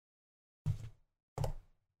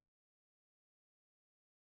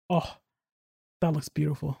 Oh, that looks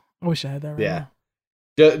beautiful. I wish I had that right now.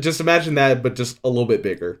 Yeah. Just imagine that, but just a little bit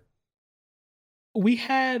bigger. we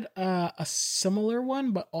had a similar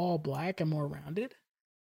one, but all black and more rounded.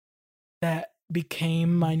 That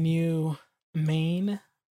became my new main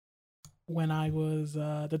when I was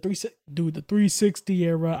the 360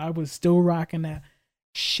 era. I was still rocking that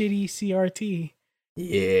shitty CRT.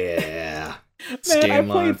 Yeah. Man, I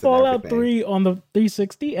played Fallout 3 on the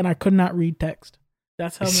 360 and I could not read text.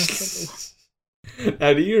 That's how messed up it was.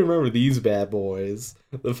 Now, do you remember these bad boys?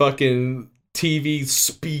 The fucking TV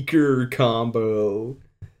speaker combo.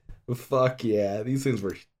 Fuck yeah. These things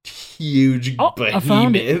were huge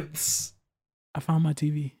behemoths. I found my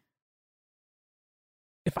TV.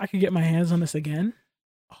 If I could get my hands on this again.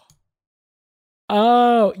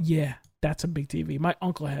 Oh, yeah. That's a big TV. My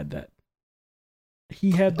uncle had that.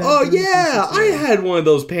 He had that. Oh, yeah. I had one of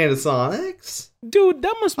those Panasonics. Dude,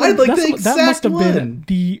 that must have been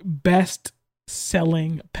the best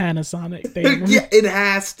selling Panasonic thing. Yeah, it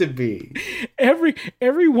has to be.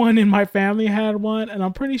 Everyone in my family had one, and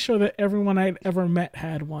I'm pretty sure that everyone I'd ever met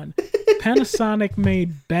had one. Panasonic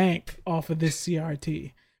made bank off of this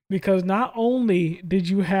CRT because not only did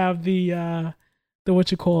you have the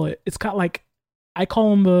what you call it, it's got like, I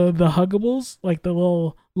call them the huggables, like the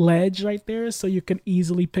little ledge right there, so you can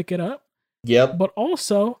easily pick it up. Yep. But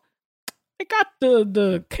also, it got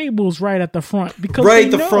the cables right at the front because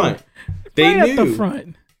front. They right knew. At the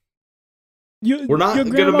front. We're not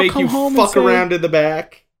gonna make you fuck around in the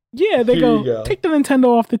back. Yeah, they go, take the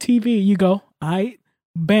Nintendo off the TV. You go, alright,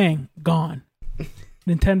 bang, gone.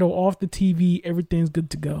 Nintendo off the TV, everything's good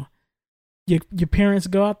to go. Your parents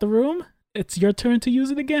go out the room, it's your turn to use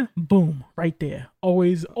it again. Boom, right there.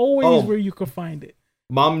 Always where you could find it.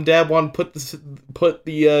 Mom and Dad want to put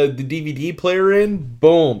the DVD player in.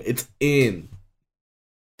 Boom, it's in.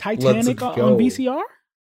 Titanic on VCR.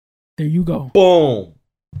 There you go. Boom.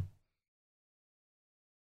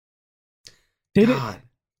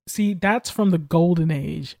 See, that's from the golden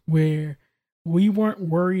age where we weren't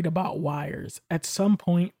worried about wires. At some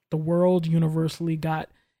point, the world universally got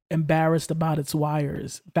embarrassed about its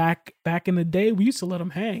wires. Back in the day, we used to let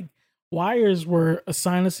them hang. Wires were a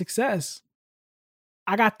sign of success.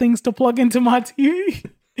 I got things to plug into my TV.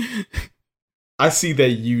 I see that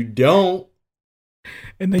you don't.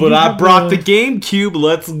 But I brought the GameCube.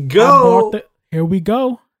 Let's go. Here we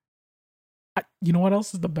go. You know what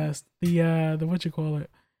else is the best? The what you call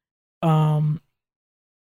it?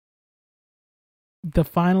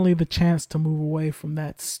 Finally the chance to move away from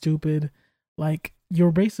that stupid, like,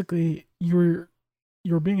 you're being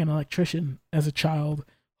an electrician as a child,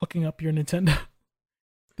 hooking up your Nintendo.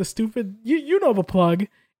 The stupid, you know the plug.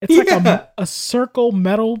 It's like a circle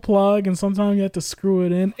metal plug, and sometimes you have to screw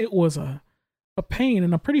it in. It was a pain,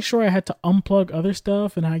 and I'm pretty sure I had to unplug other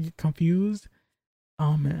stuff, and I get confused.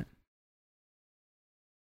 Oh man.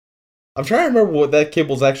 I'm trying to remember what that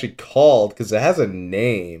cable's actually called, because it has a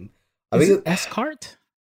name. I think it's S-Cart?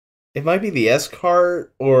 It might be the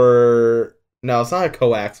S-Cart, or... No, it's not a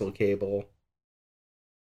coaxial cable.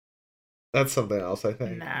 That's something else, I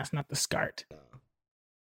think. Nah, it's not the SCART. No.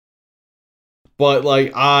 But,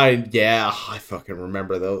 like, I fucking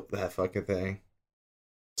remember that fucking thing.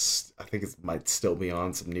 I think it might still be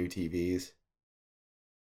on some new TVs.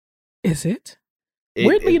 Is it?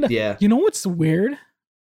 Weirdly enough, yeah. You know what's weird?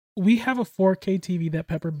 We have a 4K TV that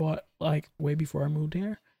Pepper bought, like, way before I moved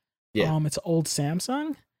here. Yeah. It's an old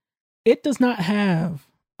Samsung. It does not have,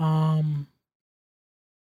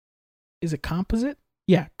 is it composite?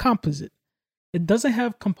 Yeah, composite. It doesn't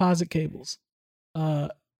have composite cables.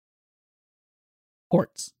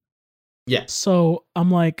 Ports. Yeah. So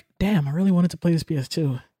I'm like, damn, I really wanted to play this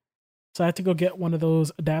PS2. So I had to go get one of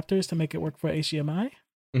those adapters to make it work for HDMI.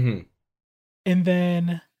 Mm-hmm. And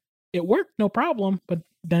then it worked, no problem, but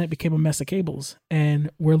then it became a mess of cables.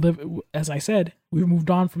 And as I said, we've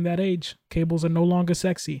moved on from that age. Cables are no longer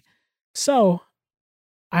sexy. So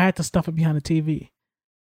I had to stuff it behind the TV.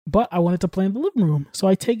 But I wanted to play in the living room. So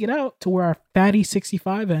I take it out to where our fatty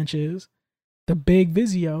 65 inch is, the big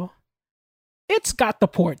Vizio. It's got the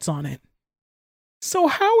ports on it. So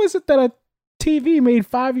how is it that a TV made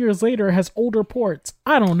 5 years later has older ports?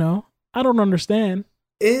 I don't know. I don't understand.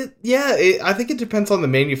 I think it depends on the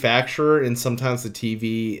manufacturer and sometimes the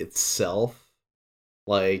TV itself.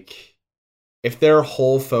 Like, if their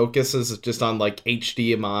whole focus is just on, like,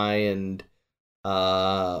 HDMI and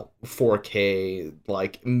 4K,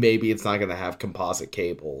 like, maybe it's not going to have composite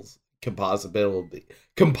cables. Compositability.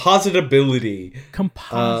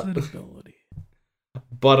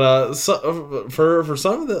 But so, for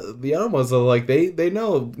some of the other ones, like, they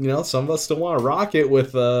know, you know, some of us still want to rock it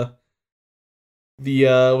with the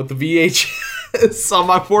VHS on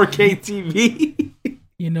my 4K TV.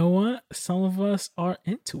 You know what? Some of us are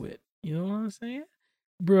into it. You know what I'm saying?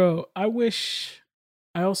 Bro, I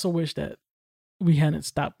also wish that we hadn't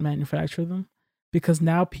stopped manufacturing them because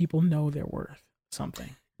now people know they're worth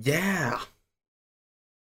something. Yeah.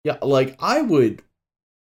 Yeah, like I would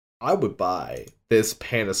buy this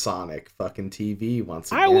Panasonic fucking TV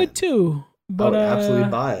once again. I would too. But I would absolutely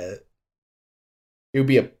buy it. It would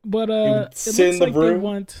be it would it sit looks in the like room, they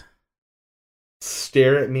want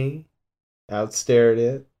stare at me. I would stare at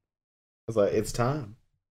it. I was like, it's time.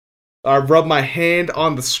 I rub my hand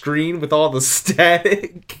on the screen with all the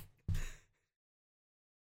static.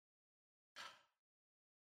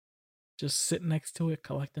 just sit next to it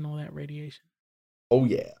collecting all that radiation. Oh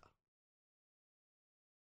yeah.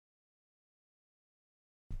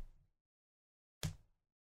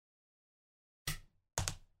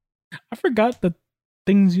 I forgot that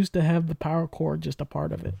things used to have the power cord just a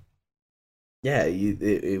part of it. Yeah,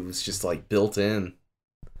 it was just like built in.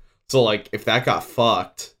 So like if that got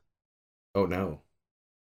fucked, oh no.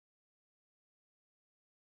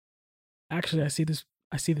 Actually, I see this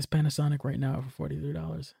Panasonic right now for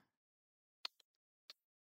 $43.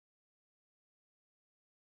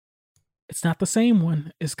 It's not the same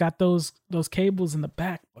one. It's got those cables in the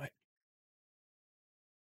back, but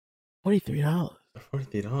 $43.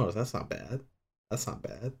 $43, that's not bad. That's not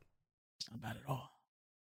bad. It's not bad at all.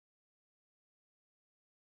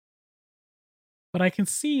 But I can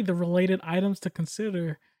see the related items to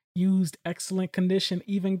consider used excellent condition,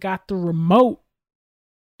 even got the remote.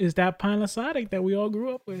 Is that Panasonic that we all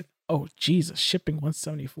grew up with? Oh, Jesus, shipping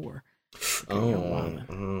 $174.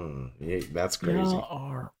 Okay, yeah, that's crazy. Y'all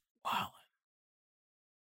are wildin'.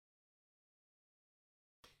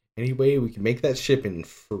 Anyway, we can make that shipping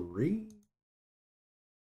free.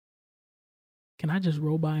 Can I just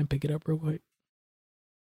roll by and pick it up real quick?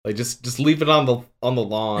 Like just leave it on the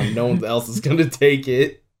lawn. No one else is gonna take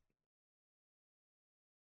it.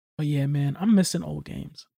 But yeah, man, I'm missing old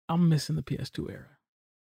games. I'm missing the PS2 era.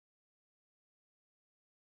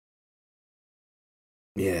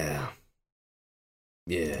 Yeah.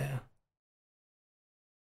 Yeah.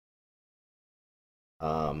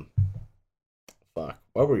 Fuck.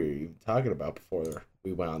 What were you talking about before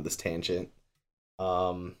we went on this tangent?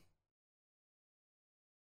 I've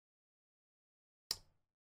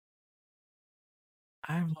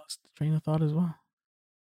lost the train of thought as well.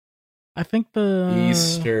 I think the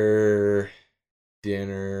Easter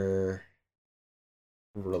dinner,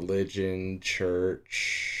 religion,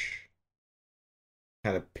 church.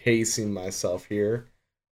 Kind of pacing myself here.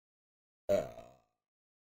 I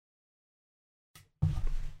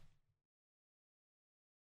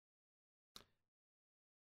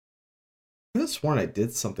could have sworn I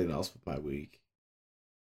did something else with my week.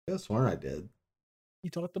 I could have sworn I did. You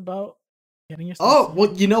talked about getting your Oh,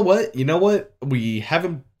 well, you know what? You know what we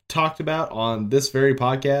haven't talked about on this very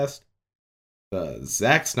podcast? The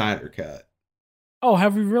Zack Snyder cut. Oh,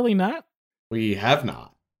 have we really not? We have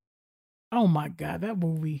not. Oh my God, that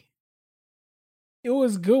movie. It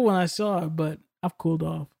was good when I saw it, but I've cooled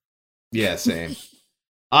off. Yeah, same.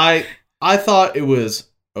 I thought it was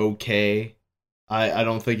okay. I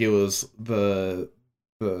don't think it was the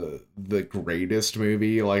greatest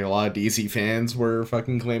movie like a lot of DC fans were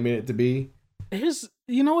fucking claiming it to be.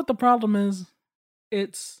 You know what the problem is?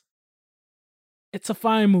 It's a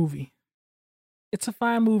fine movie. It's a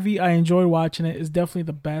fine movie. I enjoyed watching it. It's definitely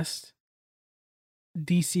the best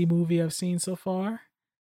DC movie I've seen so far.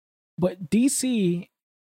 But DC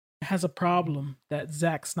has a problem that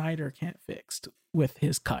Zack Snyder can't fix with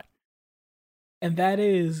his cut. And that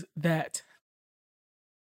is that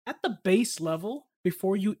at the base level,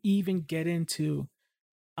 before you even get into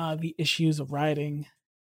the issues of writing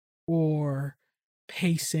or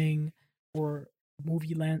pacing or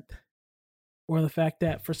movie length, or the fact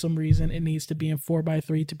that for some reason it needs to be in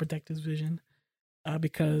 4:3 to protect his vision,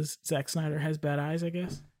 because Zack Snyder has bad eyes, I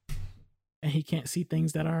guess, and he can't see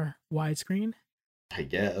things that are widescreen. I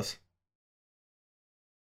guess.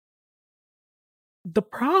 The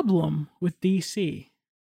problem with DC,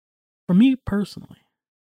 for me personally,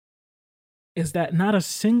 is that not a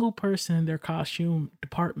single person in their costume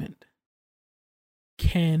department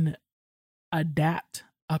can adapt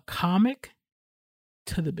a comic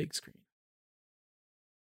to the big screen.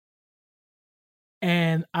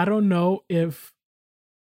 And I don't know if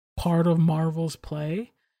part of Marvel's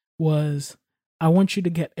play was, I want you to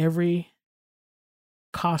get every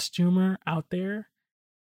costumer out there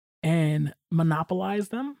and monopolize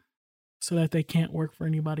them so that they can't work for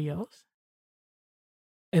anybody else.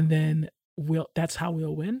 And then that's how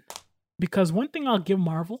we'll win. Because one thing I'll give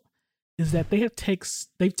Marvel is that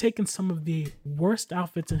they've taken some of the worst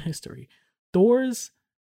outfits in history. Thor's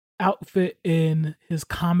outfit in his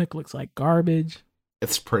comic looks like garbage.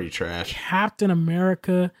 It's pretty trash. Captain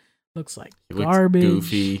America looks like He looks garbage.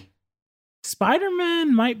 goofy.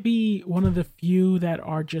 Spider-Man might be one of the few that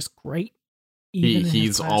are just great.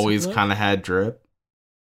 He's always kind of had drip.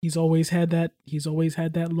 He's always had that. He's always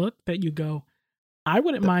had that look that you go, I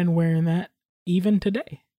wouldn't mind wearing that even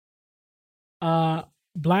today.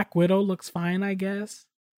 Black Widow looks fine, I guess.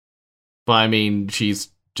 But I mean, she's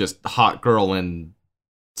just a hot girl in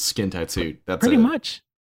skin tight suit. That's pretty it.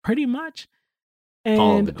 much.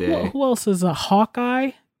 And who else is a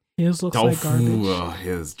Hawkeye? His looks like garbage. Oh,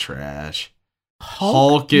 his trash.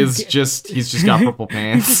 Hulk is he's just got purple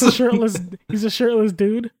pants. He's a shirtless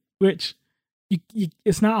dude, which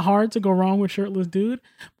it's not hard to go wrong with shirtless dude.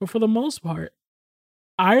 But for the most part,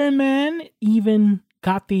 Iron Man even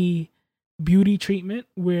got the beauty treatment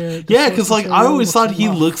where because like I always thought he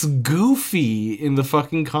looks goofy in the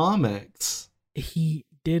fucking comics. He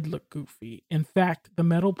did look goofy. In fact, the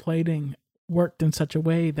metal plating worked in such a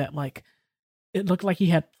way that like it looked like he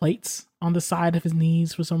had plates on the side of his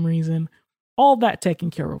knees for some reason. All that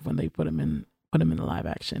taken care of when they put him in the live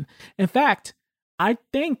action. In fact, I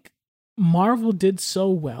think Marvel did so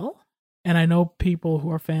well, and I know people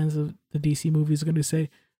who are fans of the DC movies are going to say,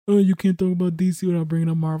 "Oh, you can't talk about DC without bringing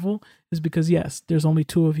up Marvel," is because yes, there's only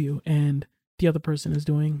two of you, and the other person is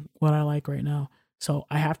doing what I like right now, so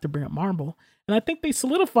I have to bring up Marvel. And I think they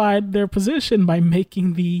solidified their position by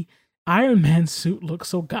making the Iron Man suit look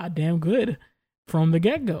so goddamn good from the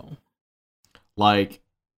get-go. Like,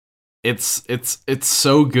 it's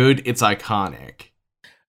so good, it's iconic.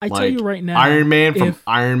 I tell you right now, Iron Man from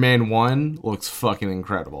Iron Man 1 looks fucking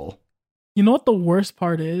incredible. You know what the worst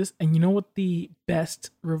part is? And you know what the best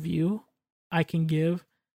review I can give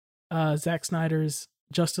Zack Snyder's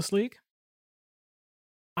Justice League?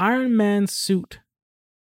 Iron Man's suit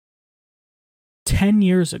 10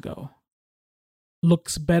 years ago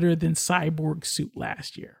looks better than Cyborg's suit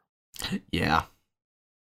last year. Yeah.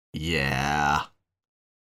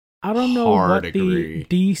 I don't know what the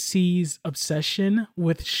DC's obsession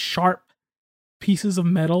with sharp pieces of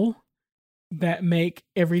metal that make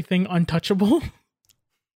everything untouchable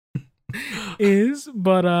is,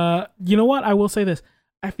 but you know what? I will say this.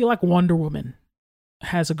 I feel like Wonder Woman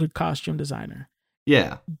has a good costume designer.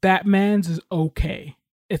 Yeah. Batman's is okay.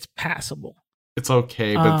 It's passable. It's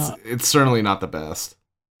okay, but it's certainly not the best.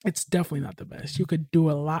 It's definitely not the best. You could do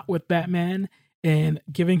a lot with Batman, and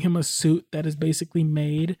giving him a suit that is basically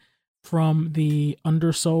made from the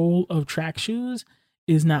undersole of track shoes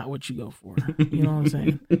is not what you go for. You know what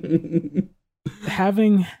I'm saying?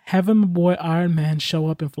 Having my boy Iron Man show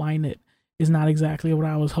up and flying it is not exactly what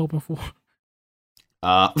I was hoping for.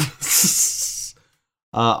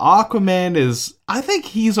 Aquaman is, I think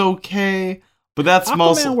he's okay, but that's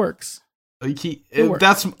Aquaman works.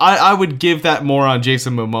 I would give that more on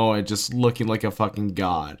Jason Momoa just looking like a fucking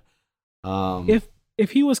god.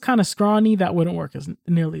 If he was kind of scrawny, that wouldn't work as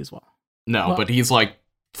nearly as well. No, but he's like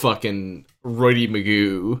fucking Roydie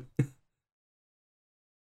Magoo.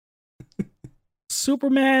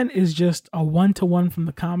 Superman is just a 1-to-1 from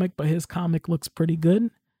the comic, but his comic looks pretty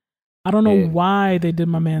good. I don't know why they did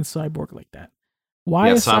my man Cyborg like that. Why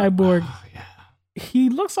is Cyborg? He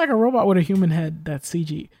looks like a robot with a human head. That's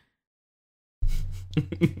CG.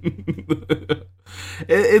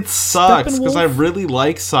 It sucks because I really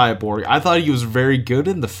like Cyborg. I thought he was very good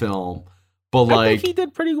in the film, but like I think he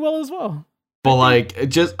did pretty well as well. But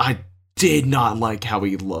I did not like how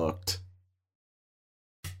he looked.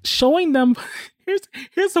 Showing them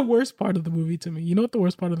here's the worst part of the movie to me. You know what the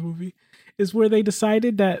worst part of the movie is? Where they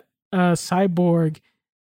decided that Cyborg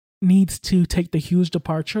needs to take the huge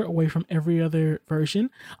departure away from every other version.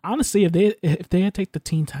 Honestly, if they had taken the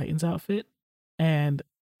Teen Titans outfit and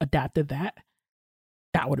adapted that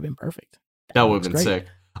would have been perfect. That would have been sick.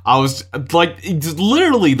 I was like,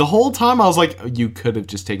 literally the whole time I was like, you could have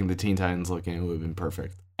just taken the Teen Titans look and it would have been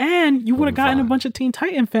perfect. And you would have gotten a bunch of Teen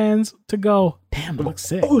Titan fans to go, damn, it looks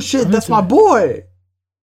sick. Oh shit, that's my boy.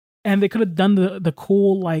 And they could have done the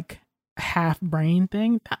cool like half brain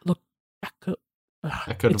thing.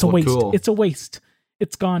 It's a waste. Cool. It's a waste.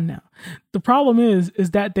 It's gone now. The problem is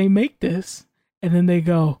that they make this and then they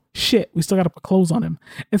go, shit, we still got to put clothes on him.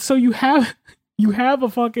 And so you have a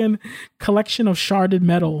fucking collection of sharded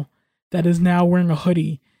metal that is now wearing a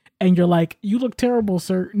hoodie. And you're like, you look terrible,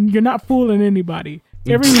 sir. You're not fooling anybody.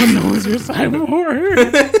 Everyone knows you're Cyborg.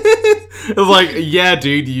 It's like, yeah,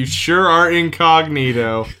 dude, you sure are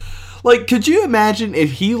incognito. Like, could you imagine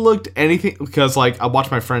if he looked anything? Because, like, I watched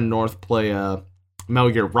my friend North play Metal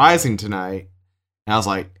Gear Rising tonight. And I was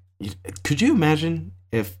like, could you imagine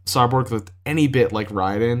if Cyborg looked any bit like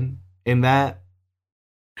Raiden in that?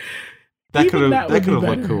 That Even could that have would be looked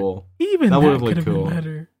better. cool. Even That that would've could looked have been cool.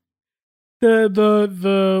 better.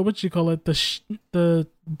 The what you call it? The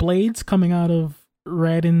blades coming out of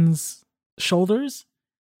Radin's shoulders,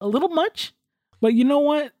 a little much. But you know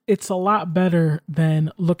what? It's a lot better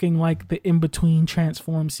than looking like the in between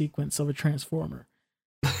transform sequence of a Transformer.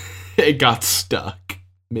 It got stuck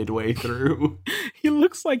midway through. He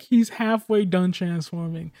looks like he's halfway done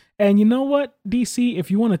transforming. And you know what, DC, if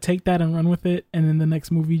you want to take that and run with it, and in the next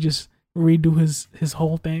movie just redo his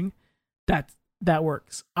whole thing, that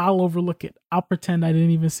works. I'll overlook it. I'll pretend I didn't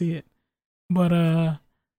even see it. But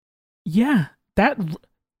yeah,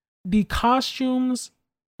 the costumes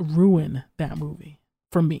ruin that movie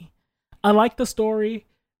for me. I like the story.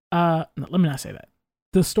 No, let me not say that.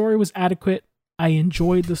 The story was adequate. I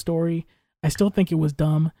enjoyed the story. I still think it was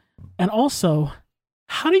dumb. And also,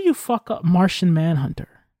 how do you fuck up Martian Manhunter?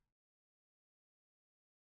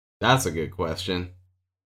 That's a good question.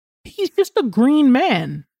 He's just a green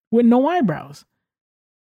man with no eyebrows.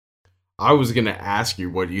 I was gonna ask you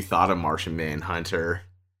what you thought of Martian Manhunter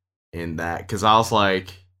in that, because I was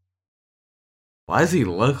like, why does he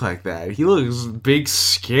look like that? He looks big,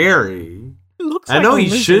 scary. Looks I like know a he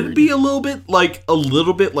should lizard. be a little bit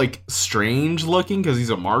like strange looking because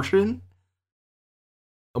he's a Martian,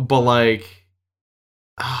 but like,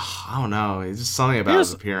 I don't know. It's just something about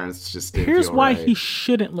his appearance just didn't Here's feel why right. he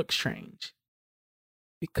shouldn't look strange.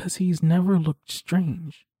 Because he's never looked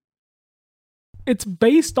strange. It's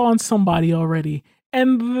based on somebody already.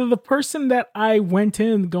 And the person that I went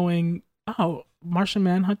in going, oh, Martian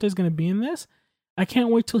Manhunter is going to be in this? I can't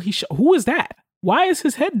wait till he who is that? Why is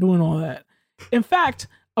his head doing all that? In fact,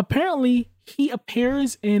 apparently he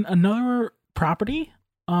appears in another property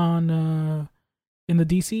on in the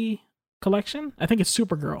DC collection. I think it's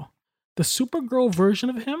Supergirl. The Supergirl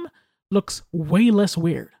version of him looks way less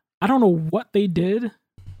weird. I don't know what they did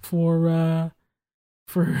for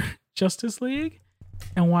Justice League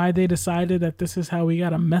and why they decided that this is how we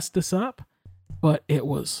gotta mess this up, but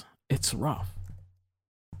it's rough.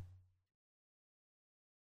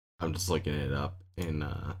 I'm just looking it up in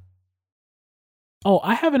Oh,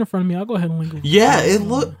 I have it in front of me. I'll go ahead and link it. Yeah,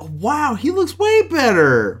 wow, he looks way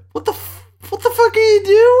better. What the fuck are you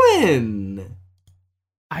doing?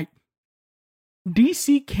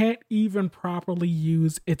 DC can't even properly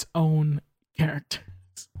use its own characters.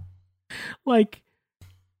 Like,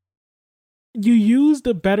 you used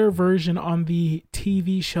a better version on the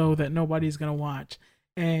TV show that nobody's gonna watch,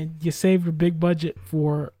 and you save your big budget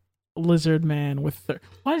for Lizard Man with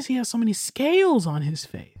why does he have so many scales on his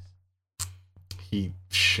face? He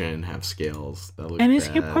shouldn't have scales. That looks And is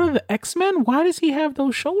bad. he part of the X-Men? Why does he have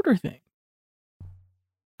those shoulder things?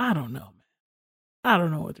 I don't know, man. I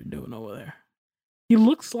don't know what they're doing over there. He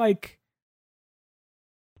looks like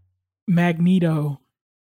Magneto,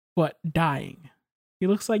 but dying. He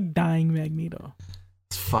looks like dying Magneto.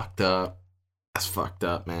 It's fucked up. That's fucked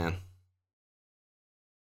up, man.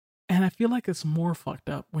 And I feel like it's more fucked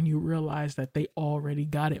up when you realize that they already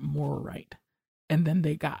got it more right. And then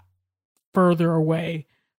they got further away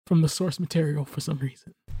from the source material for some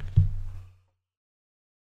reason.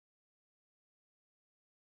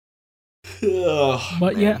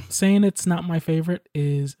 But yeah, saying it's not my favorite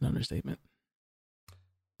is an understatement.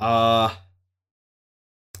 Like,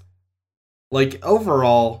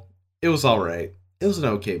 overall, it was alright. It was an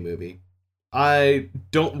okay movie. I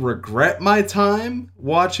don't regret my time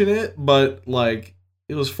watching it, but, like,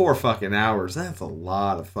 it was 4 fucking hours. That's a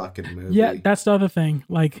lot of fucking movie. Yeah, that's the other thing.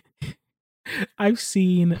 Like, I've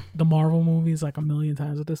seen the Marvel movies like a million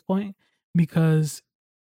times at this point because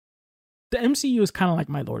the MCU is kind of like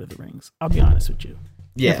my Lord of the Rings. I'll be honest with you.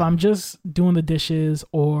 Yeah. If I'm just doing the dishes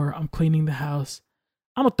or I'm cleaning the house,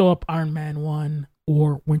 I'm going to throw up Iron Man 1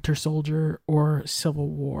 or Winter Soldier or Civil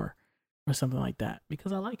War or something like that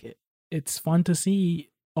because I like it. It's fun to see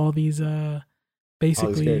all these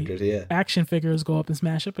basically action figures go up and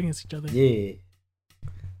smash up against each other. Yeah.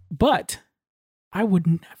 But I would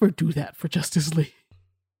never do that for Justice League.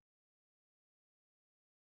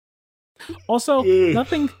 Also,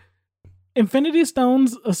 nothing... Infinity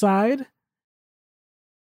Stones aside,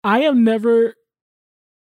 I never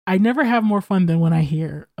have more fun than when I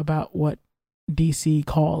hear about what DC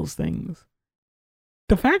calls things.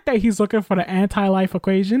 The fact that he's looking for the anti-life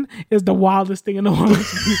equation is the wildest thing in the world.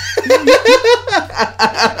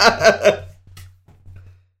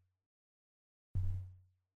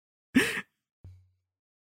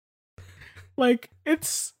 Like,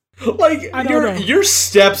 it's... Like, you're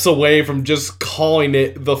steps away from just calling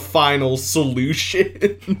it the final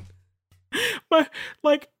solution. But,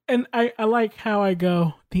 like, and I like how I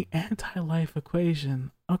go, the anti-life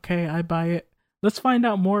equation. Okay, I buy it. let's find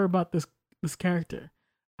out more about this character.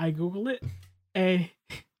 I Google it, and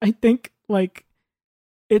I think like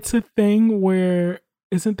it's a thing where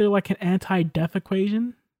isn't there like an anti-death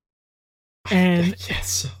equation? And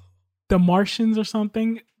yes, the Martians or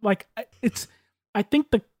something. Like it's, I think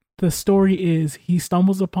the story is he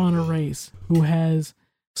stumbles upon a race who has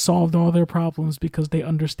solved all their problems because they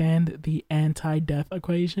understand the anti-death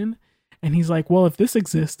equation, and he's like, well, if this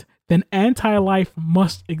exists, then anti-life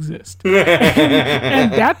must exist.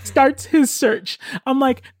 And that starts his search. I'm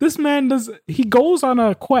like, this man he goes on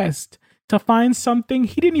a quest to find something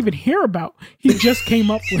he didn't even hear about. He just came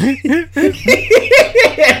up with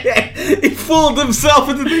He fooled himself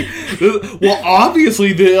into the. Well,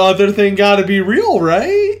 obviously the other thing got to be real,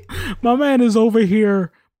 right? My man is over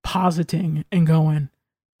here positing and going,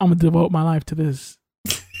 I'm gonna devote my life to this.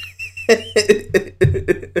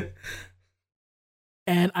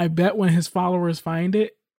 And I bet when his followers find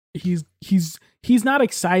it, he's not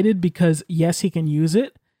excited because yes, he can use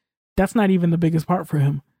it. That's not even the biggest part for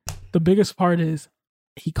him. The biggest part is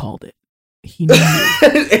he called it. He knew.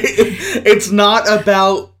 It's not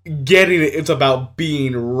about getting it, it's about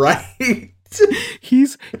being right.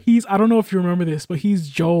 He's I don't know if you remember this, but he's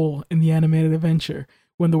Joel in the animated adventure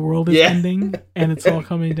when the world is ending and it's all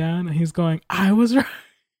coming down, and he's going, I was right.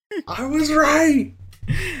 I was right.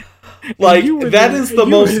 Like, that is the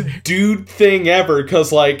most dude thing ever,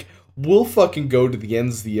 because, like, we'll fucking go to the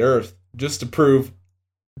ends of the earth just to prove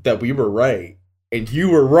that we were right and you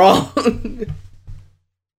were wrong.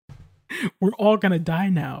 We're all gonna die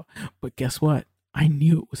now, but guess what? I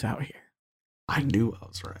knew it was out here. I knew I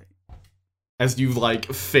was right. As you,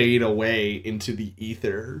 like, fade away into the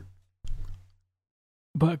ether.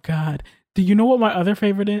 But God, do you know what my other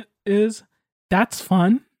favorite is? That's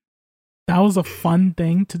fun. That was a fun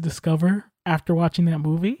thing to discover after watching that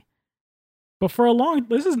movie. But for a long,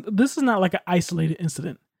 this is not like an isolated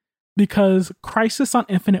incident, because Crisis on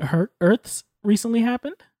Infinite Earths recently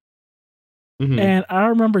happened. Mm-hmm. And I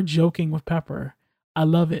remember joking with Pepper, I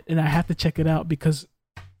love it and I have to check it out because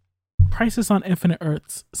Crisis on Infinite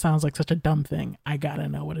Earths sounds like such a dumb thing. I gotta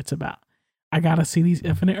know what it's about. I gotta see these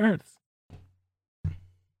Infinite Earths.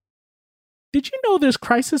 Did you know there's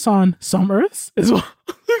Crisis on some Earths as well?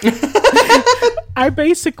 I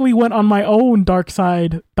basically went on my own dark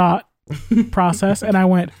side thought process and I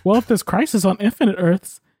went, well, if there's Crisis on Infinite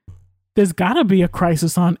Earths, there's gotta be a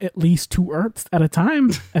crisis on at least 2 Earths at a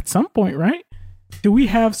time at some point, right? Do we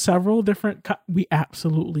have several different... We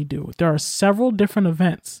absolutely do. There are several different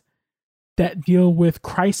events that deal with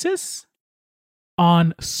crisis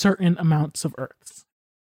on certain amounts of Earths.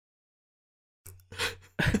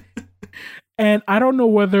 And I don't know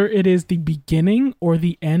whether it is the beginning or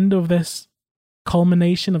the end of this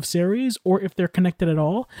culmination of series, or if they're connected at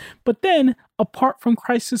all. But then, apart from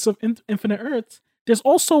Crisis of Infinite Earths, there's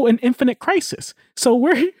also an Infinite Crisis. So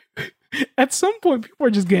we're... At some point, people are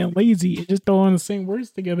just getting lazy and just throwing the same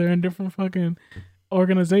words together in different fucking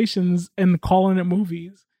organizations and calling it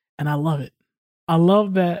movies. And I love it. I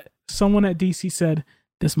love that someone at DC said,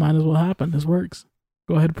 this might as well happen. This works.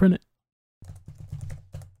 Go ahead and print it.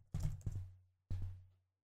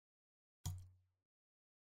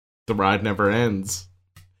 The ride never ends.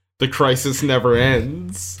 The crisis never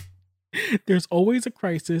ends. There's always a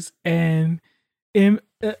crisis, and in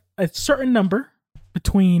a certain number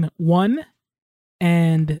between 1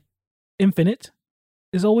 and infinite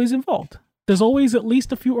is always involved. There's always at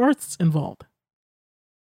least a few Earths involved.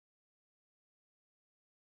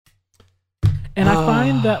 And I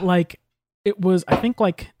find that, like, it was, I think,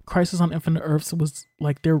 like, Crisis on Infinite Earths was,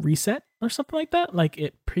 like, their reset or something like that. Like,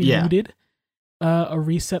 it preluded a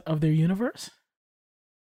reset of their universe.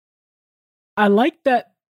 I like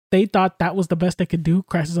that they thought that was the best they could do,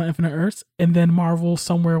 Crisis on Infinite Earths, and then Marvel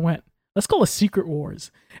somewhere went, let's call it Secret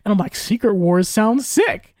Wars. And I'm like, Secret Wars sounds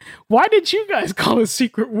sick. Why did you guys call it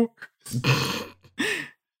Secret Wars?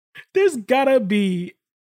 There's gotta be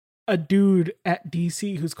a dude at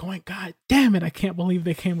DC who's going, God damn it, I can't believe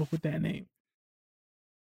they came up with that name.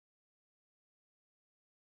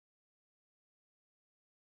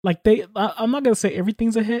 Like, I'm not gonna say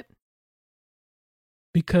everything's a hit,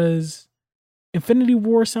 because Infinity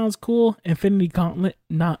War sounds cool. Infinity Gauntlet,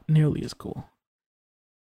 not nearly as cool.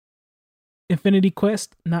 Infinity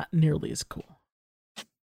Quest, not nearly as cool.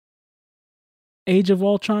 Age of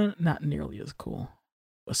Ultron, not nearly as cool.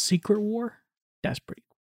 A Secret War, that's pretty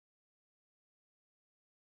cool.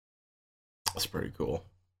 That's pretty cool.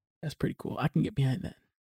 That's pretty cool. I can get behind that.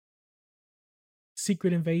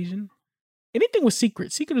 Secret Invasion. Anything with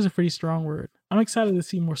secret. Secret is a pretty strong word. I'm excited to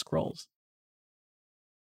see more Skrulls.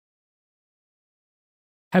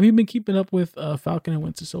 Have you been keeping up with Falcon and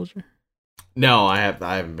Winter Soldier? No, I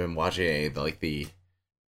haven't been watching any of the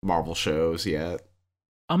Marvel shows yet.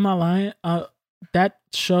 I'm not lying. That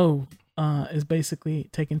show is basically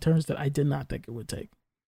taking turns that I did not think it would take.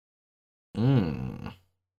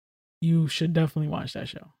 You should definitely watch that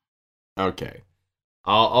show. Okay.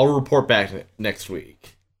 I'll report back next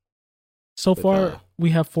week. So far, we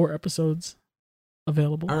have 4 episodes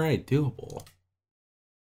available. All right, doable.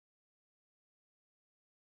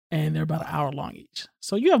 And they're about an hour long each.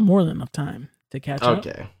 So you have more than enough time to catch up.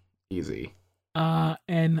 Okay, easy.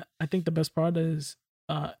 And I think the best part is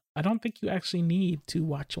I don't think you actually need to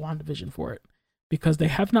watch WandaVision for it because they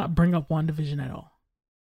have not bring up WandaVision at all.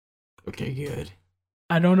 Okay, good.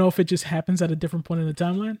 I don't know if it just happens at a different point in the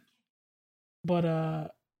timeline,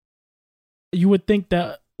 but you would think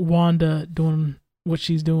that Wanda doing what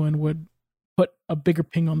she's doing would put a bigger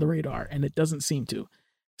ping on the radar, and it doesn't seem to.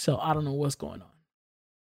 So I don't know what's going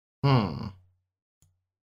on.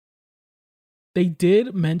 They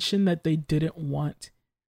did mention that they didn't want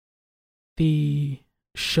the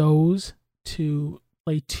shows to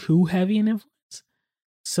play too heavy in influence.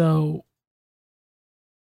 So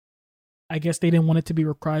I guess they didn't want it to be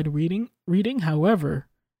required reading. However,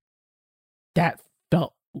 that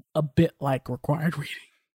felt a bit like required reading.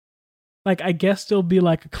 Like, I guess there'll be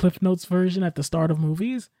like a Cliff Notes version at the start of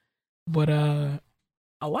movies, but a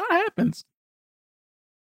lot happens.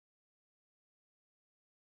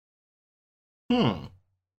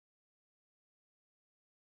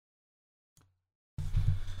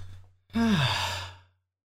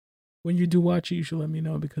 When you do watch it, you should let me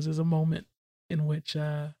know because there's a moment in which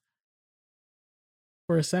for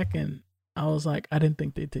a second I was like, I didn't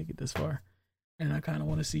think they'd take it this far, and I kind of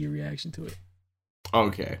want to see your reaction to it.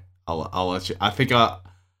 Okay, I'll let you. I think I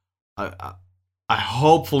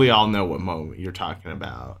hopefully I'll know what moment you're talking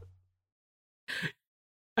about.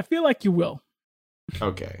 I feel like you will.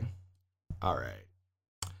 Okay, all right.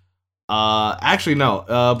 Actually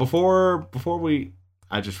no. Before we,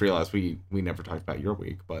 I just realized we never talked about your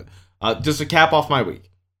week, but just to cap off my week,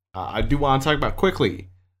 I do want to talk about quickly.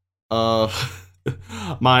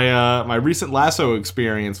 My recent lasso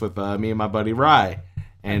experience with me and my buddy Rye,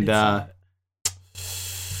 and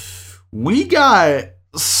we got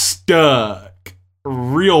stuck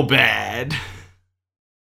real bad.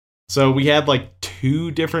 So we had like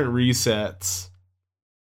 2 different resets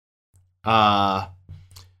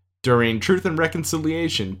during Truth and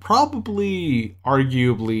Reconciliation, probably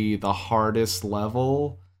arguably the hardest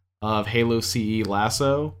level of Halo CE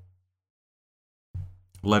Lasso.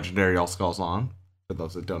 Legendary All Skulls On, for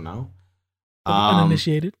those that don't know.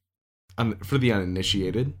 Uninitiated. For the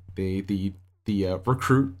uninitiated, the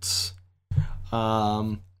recruits.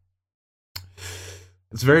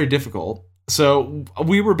 It's very difficult. So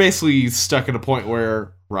we were basically stuck at a point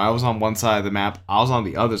where I was on one side of the map, I was on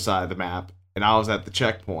the other side of the map, and I was at the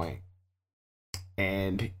checkpoint.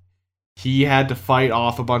 And he had to fight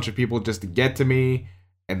off a bunch of people just to get to me,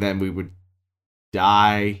 and then we would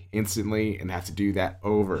die instantly and have to do that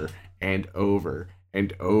over and over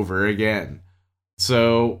and over again.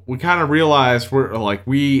 So we kind of realized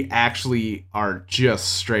we actually are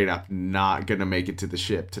just straight up not gonna make it to the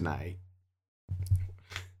ship tonight.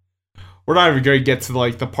 We're not even going to get to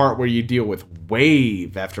like the part where you deal with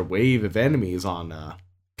wave after wave of enemies on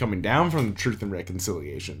coming down from the Truth and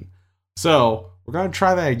Reconciliation. So we're going to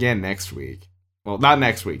try that again next week. Well, not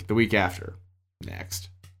next week, the week after next.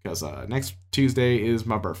 Because next Tuesday is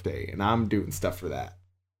my birthday, and I'm doing stuff for that.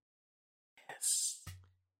 Yes.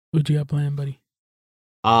 What you got planned, buddy?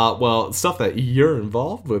 Well, stuff that you're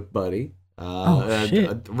involved with, buddy.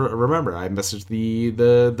 Shit. Remember, I messaged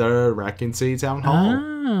the Raccoon City Town Hall,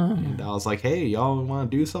 and I was like, "Hey, y'all want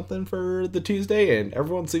to do something for the Tuesday?" And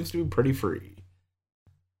everyone seems to be pretty free.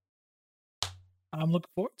 I'm looking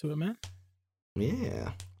forward to it, man.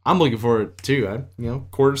 Yeah, I'm looking forward too.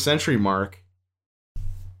 Quarter century mark.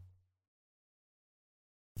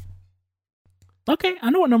 Okay, I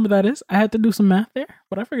know what number that is. I had to do some math there,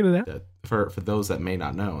 but I figured it out. For those that may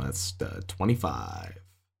not know, that's 25.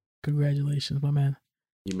 Congratulations, my man.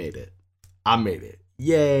 You made it. I made it.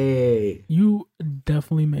 Yay! You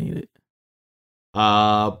definitely made it.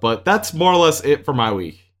 But that's more or less it for my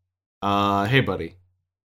week. Hey, buddy.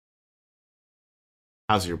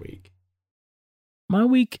 How's your week? My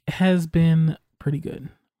week has been pretty good.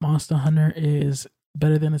 Monster Hunter is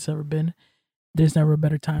better than it's ever been. There's never a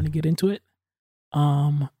better time to get into it.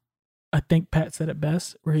 I think Pat said it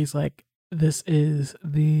best, where he's like, this is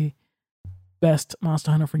the best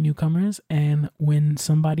Monster Hunter for newcomers. And when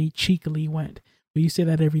somebody cheekily went, well, you say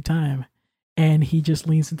that every time. And he just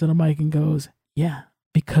leans into the mic and goes, yeah,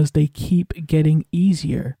 because they keep getting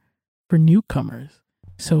easier for newcomers.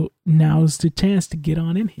 So now's the chance to get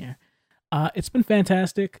on in here. It's been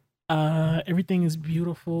fantastic. Everything is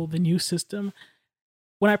beautiful. The new system.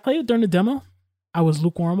 When I played it during the demo, I was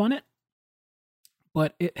lukewarm on it,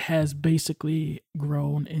 but it has basically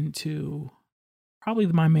grown into probably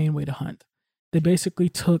my main way to hunt. They basically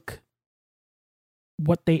took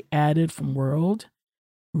what they added from World,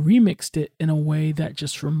 remixed it in a way that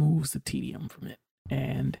just removes the tedium from it.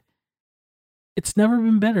 And it's never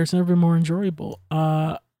been better. It's never been more enjoyable.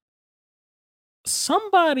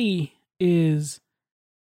 Somebody is,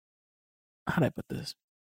 how do I put this?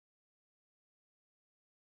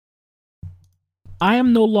 I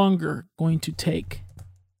am no longer going to take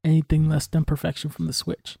anything less than perfection from the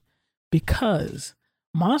Switch, because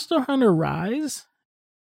Monster Hunter Rise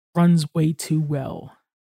runs way too well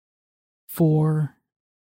for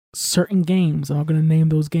certain games. I'm not going to name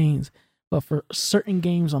those games, but for certain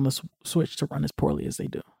games on the Switch to run as poorly as they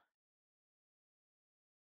do.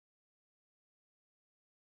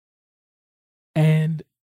 And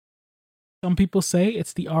some people say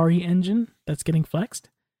it's the RE engine that's getting flexed,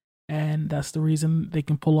 and that's the reason they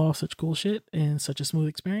can pull off such cool shit and such a smooth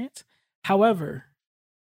experience. However,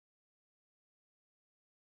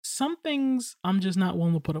 some things I'm just not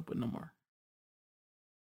willing to put up with no more.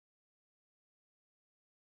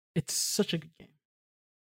 It's such a good game.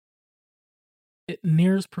 It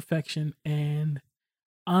nears perfection, and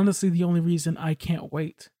honestly, the only reason I can't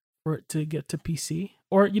wait for it to get to PC,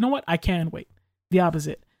 or you know what? I can wait. The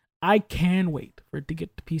opposite. I can wait for it to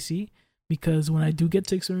get to PC, because when I do get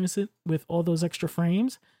to experience it with all those extra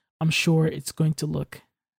frames, I'm sure it's going to look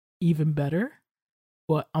even better,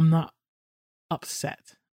 but I'm not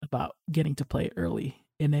upset about getting to play early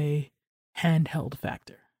in a handheld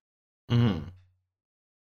factor. Mm-hmm.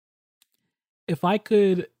 If I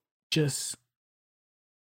could just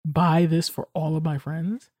buy this for all of my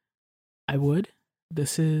friends, I would.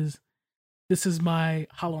 This is my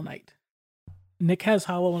Hollow Knight. Nick has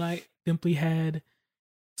Hollow Knight. Dimply had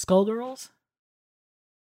Skullgirls.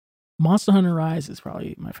 Monster Hunter Rise is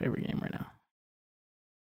probably my favorite game right now.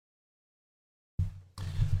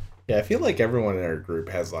 Yeah, I feel like everyone in our group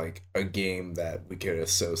has like a game that we could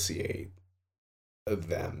associate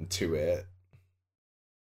them to it.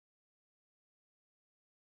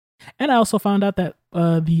 And I also found out that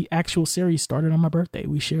the actual series started on my birthday.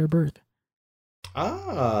 We share a birth.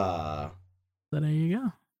 Ah. So there you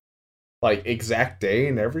go. Like exact day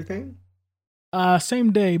and everything?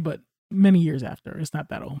 Same day, but many years after. It's not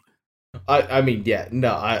that old. I mean, yeah,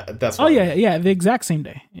 no, that's what yeah, the exact same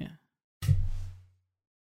day. Yeah.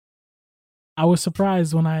 I was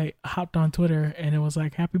surprised when I hopped on Twitter and it was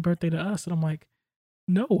like, happy birthday to us. And I'm like,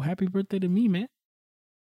 no, happy birthday to me, man.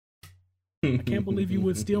 I can't believe you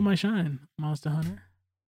would steal my shine, Monster Hunter.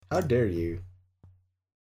 How dare you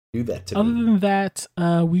do that to me? Other than that,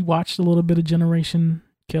 we watched a little bit of Generation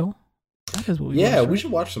Kill. That is what we watched, right? We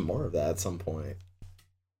should watch some more of that at some point.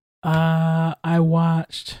 I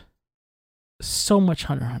watched so much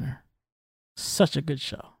Hunter x Hunter. Such a good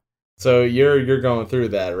show. So you're going through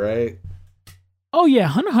that, right? Oh yeah,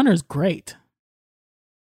 Hunter x Hunter is great.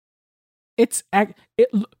 It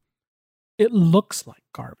looks like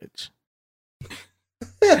garbage.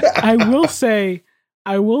 I will say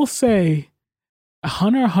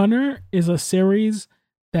Hunter x Hunter is a series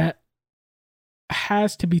that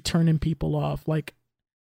has to be turning people off, like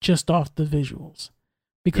just off the visuals.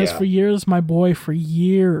 Because for years, my boy,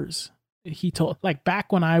 he told, like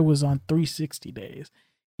back when I was on 360 days,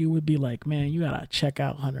 he would be like, man, you gotta check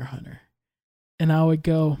out Hunter x Hunter. And I would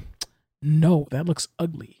go, no, that looks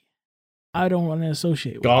ugly. I don't want to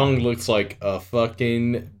associate with Gong it. Looks like a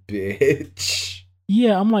fucking bitch.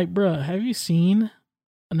 Yeah, I'm like, bruh, have you seen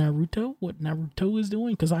Naruto? What Naruto is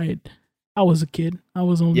doing? Because I was a kid. I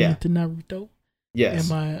was only into Naruto. Yes.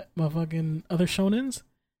 And my fucking other shonens.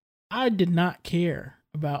 I did not care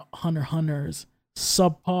about Hunter x Hunter's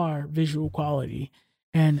subpar visual quality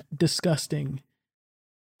and disgusting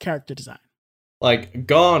character design. Like,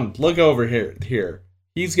 Gon, look over here.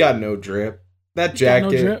 He's got no drip. That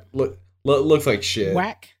jacket looks like shit.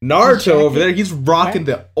 Whack. Naruto over there, he's rocking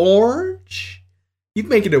the orange. He's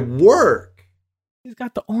making it work. He's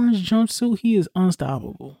got the orange jumpsuit. He is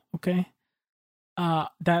unstoppable. Okay.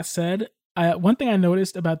 That said, one thing I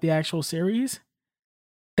noticed about the actual series,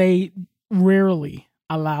 they rarely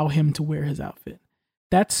allow him to wear his outfit.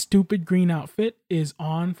 That stupid green outfit is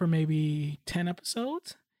on for maybe 10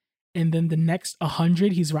 episodes. And then the next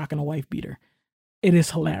 100, he's rocking a wife beater. It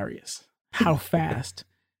is hilarious how fast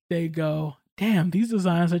they go, damn, these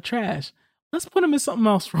designs are trash. Let's put him in something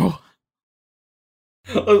else, bro.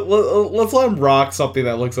 Let's let him rock something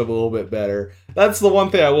that looks a little bit better. That's the one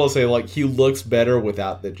thing I will say. Like, he looks better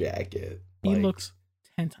without the jacket. He Like, looks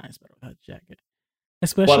 10 times better without the jacket.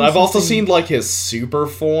 Especially, but I've also seen like his super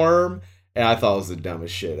form, and I thought it was the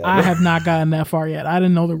dumbest shit ever. I have not gotten that far yet. I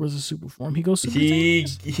didn't know there was a super form. He goes super.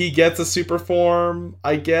 He gets a super form,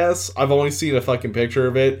 I guess. I've only seen a fucking picture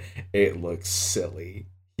of it. It looks silly.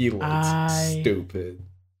 He looks stupid.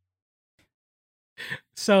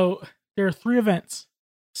 So there are 3 events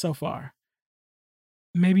so far.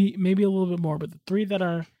 Maybe a little bit more, but the 3 that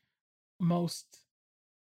are most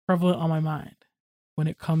prevalent on my mind when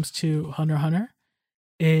it comes to Hunter x Hunter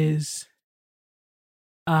is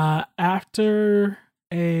after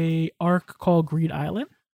a arc called Greed Island,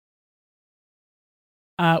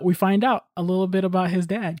 we find out a little bit about his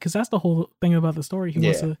dad, because that's the whole thing about the story. He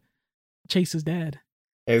wants to chase his dad.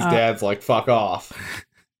 His dad's like, fuck off.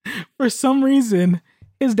 For some reason,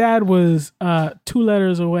 his dad was 2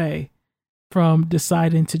 letters away from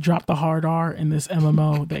deciding to drop the hard R in this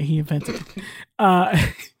MMO that he invented.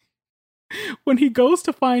 When he goes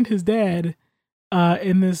to find his dad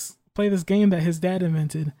play this game that his dad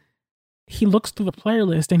invented, he looks through the player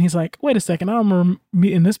list and he's like, wait a second, I don't remember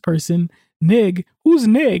meeting this person. Nig. Who's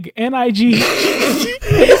Nig? Nig.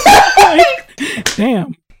 Like,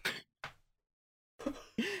 damn.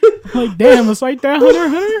 Like, damn, it's like that, Hunter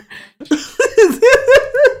x Hunter?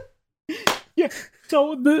 Yeah.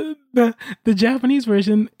 So the Japanese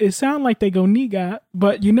version, it sounds like they go Niga,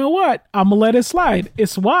 but you know what? I'm gonna let it slide.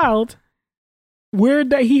 It's wild. Weird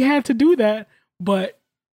that he had to do that, but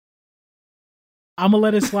I'm gonna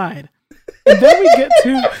let it slide. And then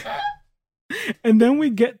we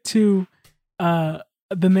get to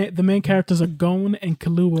the main characters are Gon and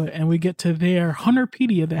Killua, and we get to their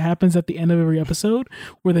Hunterpedia that happens at the end of every episode,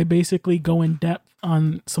 where they basically go in depth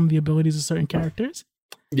on some of the abilities of certain characters.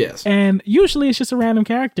 Yes. And usually it's just a random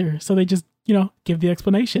character, so they just, give the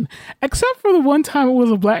explanation. Except for the one time it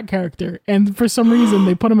was a black character, and for some reason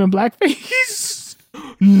they put him in blackface.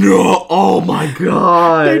 No, oh my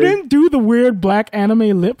god. They didn't do the weird black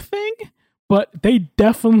anime lip thing, but they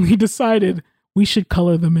definitely decided we should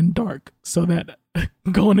color them in dark so that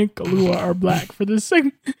Gon and Killua are black for this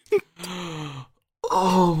segment.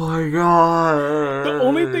 Oh my god. The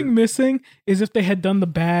only thing missing is if they had done the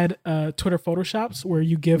bad Twitter photoshops where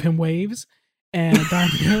you give him waves and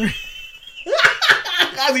Diamond.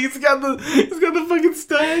 He's got the fucking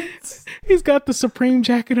studs. He's got the Supreme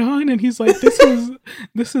jacket on, and he's like, this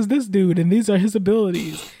is this dude, and these are his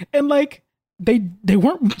abilities. And like, they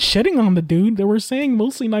weren't shitting on the dude. They were saying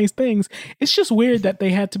mostly nice things. It's just weird that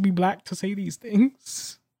they had to be black to say these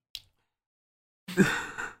things.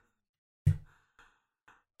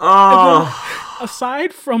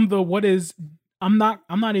 Aside from I'm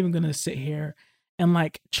not even gonna sit here and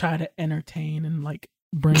like try to entertain and like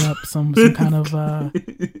bring up some kind of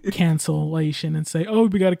cancellation and say, oh,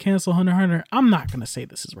 we gotta cancel Hunter x Hunter. I'm not gonna say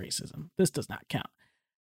this is racism. This does not count.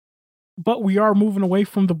 But we are moving away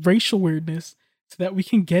from the racial weirdness so that we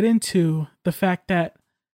can get into the fact that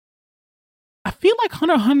I feel like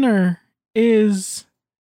Hunter x Hunter is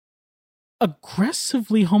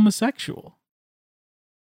aggressively homosexual.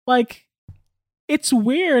 Like, it's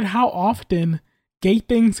weird how often gay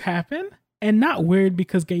things happen, and not weird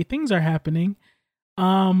because gay things are happening,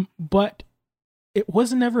 but it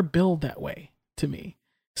wasn't ever billed that way to me.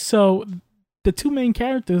 So the 2 main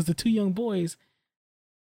characters, the 2 young boys,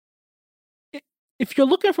 if you're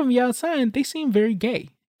looking from the outside, they seem very gay.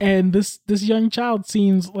 And this young child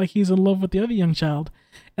seems like he's in love with the other young child.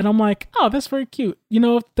 And I'm like, oh, that's very cute.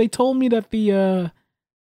 If they told me that the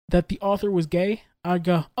author was gay, I'd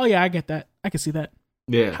go, oh yeah, I get that. I can see that.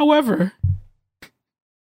 Yeah. However,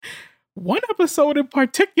 one episode in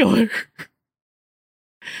particular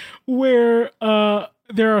where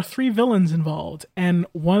there are 3 villains involved, and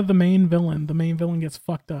one of the main villain gets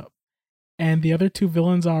fucked up, and the other 2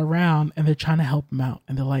 villains are around, and they're trying to help him out,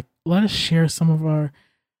 and they're like, let us share some of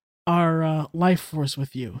our life force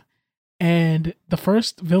with you. And the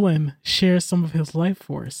first villain shares some of his life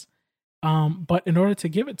force, but in order to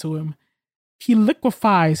give it to him, he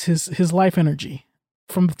liquefies his life energy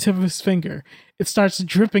from the tip of his finger. It starts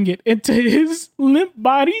dripping it into his limp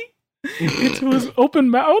body, into his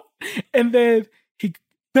open mouth, and then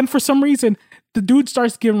for some reason the dude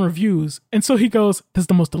starts giving reviews, and so he goes, "This is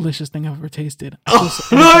the most delicious thing I've ever tasted."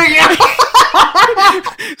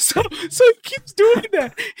 So he keeps doing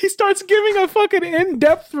that. He starts giving a fucking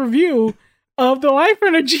in-depth review of the life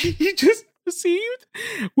energy he just received,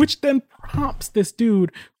 which then prompts this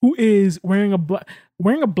dude who is wearing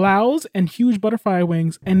a blouse and huge butterfly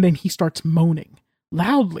wings, and then he starts moaning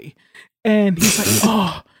loudly, and he's like,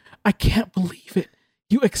 "Oh, I can't believe it.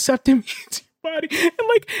 You accept him into your body. And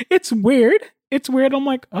like, it's weird. It's weird. I'm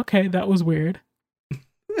like, okay, that was weird.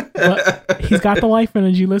 But he's got the life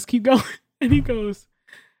energy. Let's keep going. And he goes,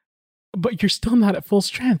 but you're still not at full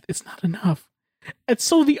strength. It's not enough. And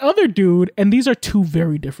so the other dude, and these are two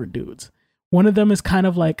very different dudes. One of them is kind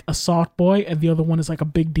of like a soft boy, and the other one is like a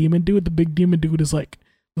big demon dude. The big demon dude is like,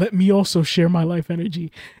 let me also share my life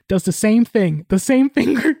energy. Does the same thing. The same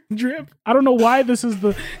finger drip. I don't know why this is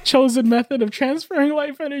the chosen method of transferring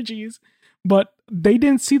life energies. But they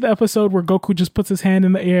didn't see the episode where Goku just puts his hand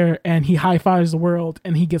in the air and he high-fives the world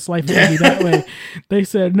and he gets life energy that way. They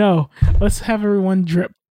said, no, let's have everyone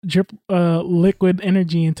drip liquid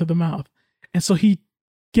energy into the mouth. And so he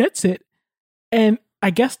gets it. And I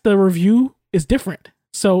guess the review is different.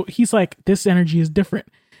 So he's like, this energy is different.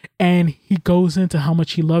 And he goes into how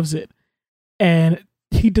much he loves it. And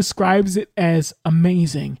he describes it as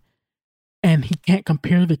amazing. And he can't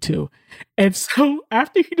compare the two. And so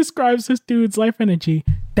after he describes this dude's life energy,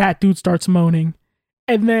 that dude starts moaning.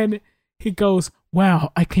 And then he goes,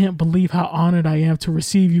 wow, I can't believe how honored I am to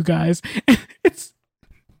receive you guys.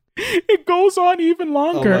 It goes on even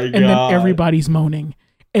longer. And then everybody's moaning.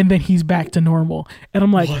 And then he's back to normal. And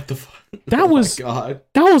I'm like, what the fuck? That was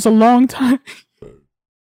a long time.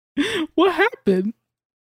 What happened?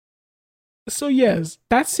 So yes,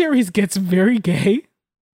 that series gets very gay.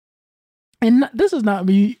 And this is not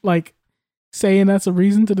me like saying that's a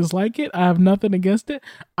reason to dislike it. I have nothing against it.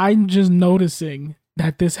 I'm just noticing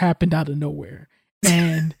that this happened out of nowhere.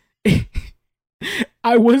 And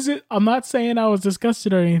I'm not saying I was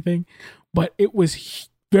disgusted or anything, but it was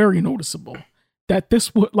very noticeable that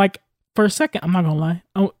this would, like, for a second, I'm not going to lie.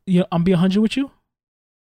 I'm being 100 with you.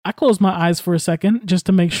 I closed my eyes for a second just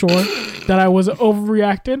to make sure that I wasn't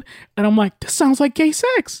overreacting. And I'm like, this sounds like gay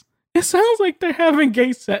sex. It sounds like they're having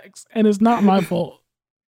gay sex, and it's not my fault.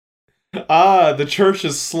 The church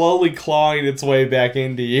is slowly clawing its way back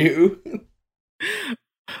into you.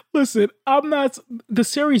 Listen, the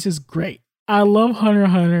series is great. I love Hunter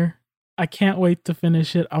x Hunter. I can't wait to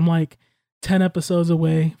finish it. I'm like 10 episodes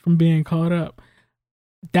away from being caught up.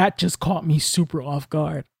 That just caught me super off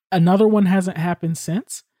guard. Another one hasn't happened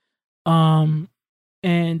since.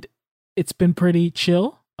 And it's been pretty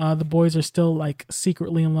chill. The boys are still like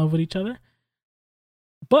secretly in love with each other.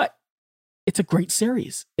 But it's a great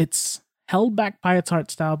series. It's held back by its art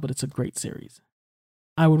style, but it's a great series.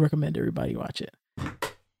 I would recommend everybody watch it.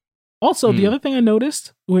 Also, the other thing I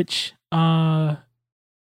noticed, which I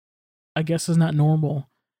guess is not normal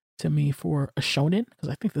to me for a shonen, because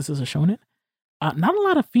I think this is a shonen, not a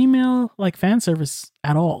lot of female like fan service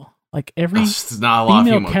at all. Like there's not a lot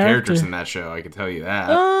of female characters in that show, I can tell you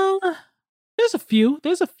that. There's a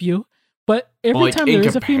few, but every time there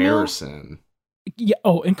is a female,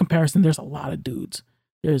 in comparison, there's a lot of dudes.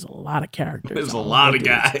 There's a lot of characters. There's a lot of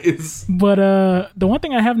guys. But the one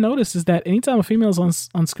thing I have noticed is that anytime a female is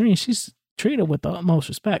on screen, she's treated with the utmost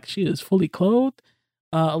respect. She is fully clothed.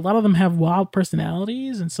 A lot of them have wild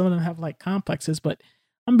personalities, and some of them have like complexes. But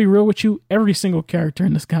I'm gonna be real with you, every single character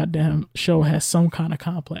in this goddamn show has some kind of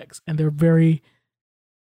complex, and they're very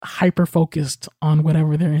hyper focused on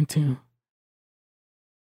whatever they're into.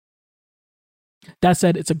 That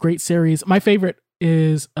said, it's a great series. My favorite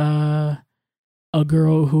is a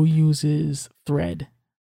girl who uses thread.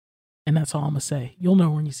 And that's all I'm going to say. You'll know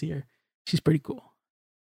when you see her. She's pretty cool.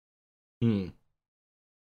 I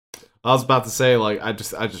was about to say, like, I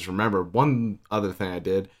just remember one other thing I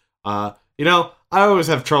did. I always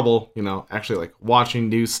have trouble, actually, like, watching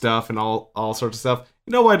new stuff and all sorts of stuff.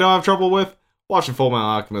 You know what I don't have trouble with? Watching Full Metal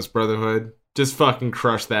Alchemist Brotherhood. Just fucking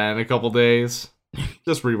crush that in a couple days.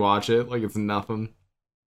 Just rewatch it like it's nothing.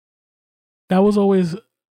 That was always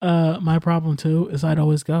my problem too, is I'd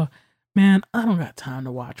always go, man, I don't got time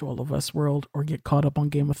to watch all of Westworld or get caught up on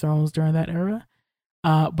Game of Thrones during that era.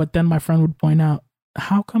 But then my friend would point out,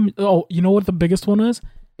 how come, you know what the biggest one is?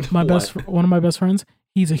 One of my best friends,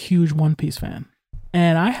 he's a huge One Piece fan.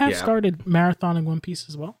 And I have started marathoning One Piece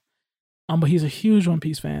as well. But he's a huge One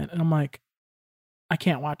Piece fan. And I'm like, I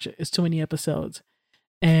can't watch it. It's too many episodes.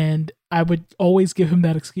 And I would always give him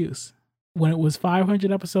that excuse. When it was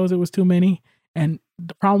 500 episodes, it was too many. And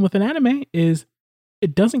the problem with an anime is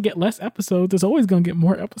it doesn't get less episodes. It's always going to get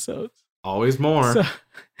more episodes. Always more.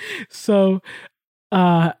 So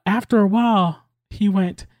after a while, he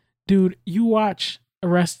went, dude, you watch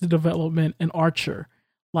Arrested Development and Archer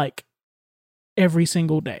like every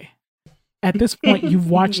single day. At this point, you've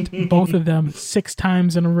watched both of them 6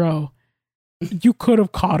 times in a row. You could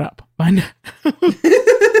have caught up by now.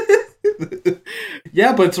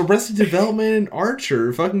 Yeah, but it's Arrested Development and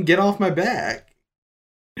Archer. Fucking get off my back.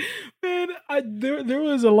 Man, there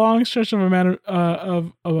was a long stretch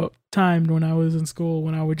of of time when I was in school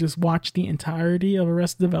when I would just watch the entirety of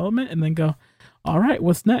Arrested Development and then go, all right,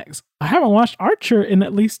 what's next? I haven't watched Archer in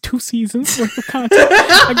at least 2 seasons worth of content.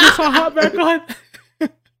 I guess I'll hop back on.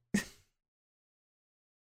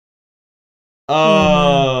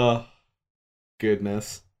 Oh,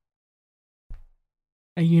 goodness.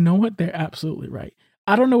 And you know what? They're absolutely right.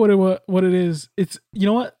 I don't know what it is. It's, you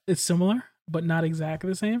know what? It's similar, but not exactly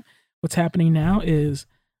the same. What's happening now is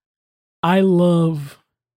I love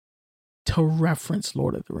to reference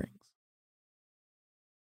Lord of the Rings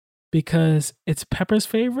because it's Pepper's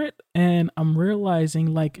favorite, and I'm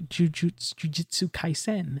realizing like Jujutsu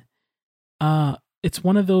Kaisen. It's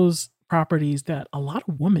one of those properties that a lot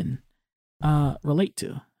of women relate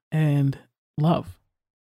to and love.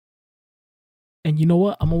 And you know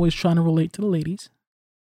what? I'm always trying to relate to the ladies.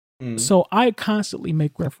 So I constantly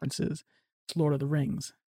make references to Lord of the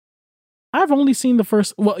Rings. I've only seen the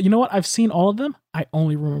first. Well, you know what? I've seen all of them. I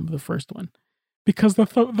only remember the first one because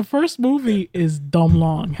the first movie is dumb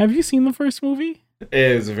long. Have you seen the first movie? It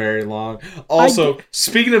is very long. Also,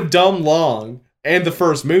 speaking of dumb long and the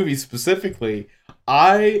first movie specifically,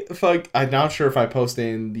 I'm not sure if I posted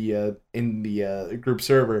in the group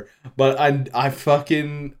server, but I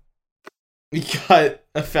fucking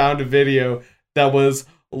found a video that was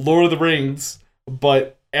Lord of the Rings,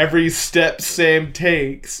 but every step Sam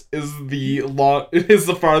takes is the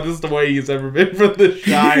farthest away he's ever been from the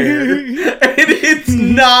Shire. And it's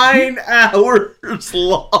 9 hours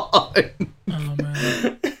long. Oh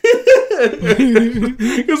man.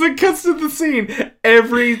 Because it cuts to the scene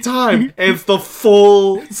every time. And it's the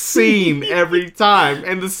full scene every time.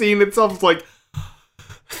 And the scene itself is like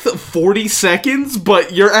 40 seconds,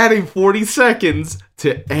 but you're adding 40 seconds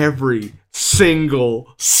to every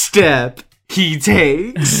single step he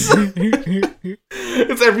takes.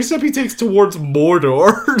 It's every step he takes towards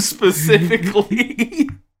Mordor, specifically.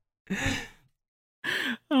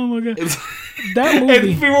 Oh my god. That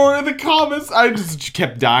movie. And people were in the comments. I just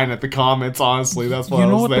kept dying at the comments, honestly. That's what I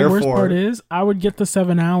was there for. The worst part is? I would get to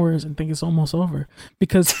 7 hours and think it's almost over.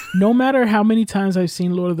 Because no matter how many times I've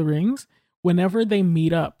seen Lord of the Rings, whenever they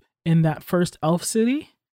meet up in that first elf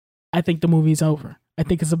city, I think the movie's over. I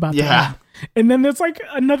think it's about to end. And then there's like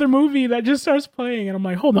another movie that just starts playing, and I'm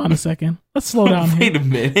like, hold on a second. Let's slow down Wait a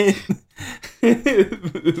minute.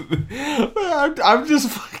 I'm just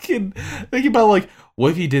fucking thinking about like, what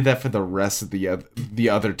if you did that for the rest of the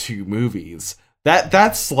other 2 movies?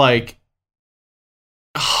 That's like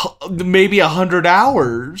maybe 100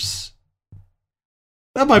 hours.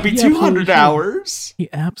 That might be 200 hours. He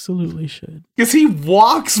absolutely should. Because he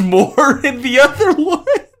walks more in the other ones.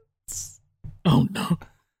 Oh no.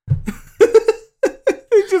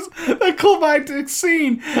 Just that climactic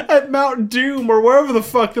scene at Mount Doom or wherever the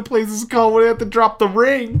fuck the place is called when they have to drop the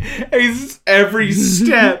ring. And he's just, every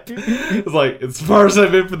step it's like, as far as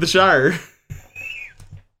I've been for the Shire.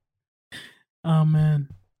 Oh man.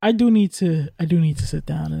 I do need to sit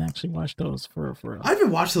down and actually watch those for I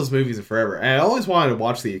haven't watched those movies in forever. And I always wanted to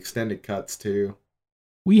watch the extended cuts too.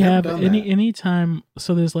 We have any time,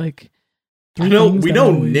 so there's like we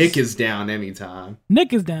know Nick is down anytime.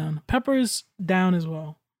 Nick is down. Pepper's down as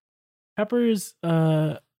well. Pepper's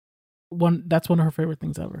that's one of her favorite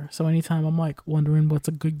things ever. So anytime I'm like wondering what's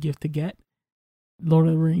a good gift to get, Lord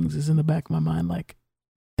of the Rings is in the back of my mind. Like,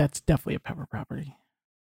 that's definitely a Pepper property.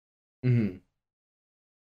 Mm-hmm.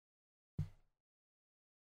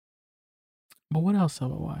 But what else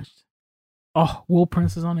have I watched? Oh, Will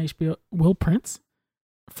Prince is on HBO. Will Prince?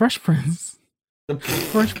 Fresh Prince.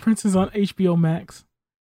 Fresh Prince is on HBO Max.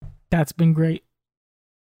 That's been great.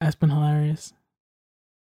 That's been hilarious.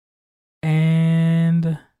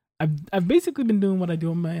 And I've basically been doing what I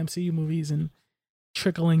do in my MCU movies and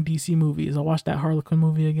trickling DC movies. I watched that Harlequin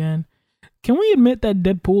movie again. Can we admit that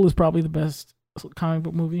Deadpool is probably the best comic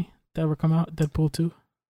book movie to ever come out? Deadpool 2?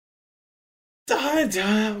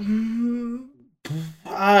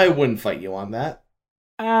 I wouldn't fight you on that.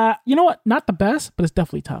 You know what? Not the best, but it's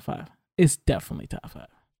definitely top 5. It's definitely top 5.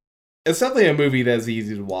 It's definitely a movie that's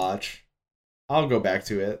easy to watch. I'll go back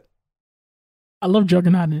to it. I love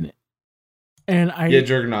Juggernaut in it. And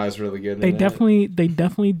Juggernaut is really good. They definitely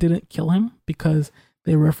didn't kill him because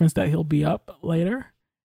they referenced that he'll be up later.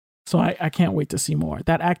 So I can't wait to see more.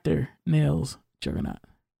 That actor nails Juggernaut.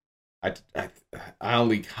 I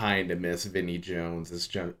only kind of miss Vinnie Jones as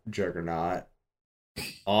Juggernaut.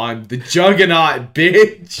 On the Juggernaut,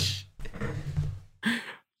 bitch.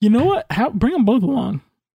 You know what? Bring them both along.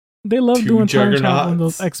 They love doing time travel in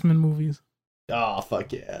those X-Men movies. Oh,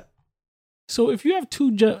 fuck yeah. So if you have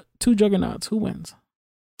two Juggernauts, who wins?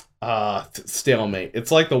 Stalemate.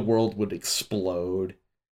 It's like the world would explode.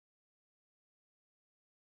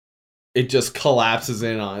 It just collapses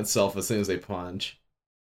in on itself as soon as they punch.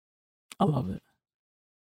 I love it.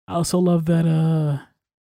 I also love that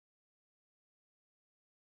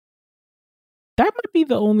that might be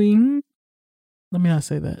the only, let me not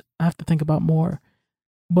say that. I have to think about more.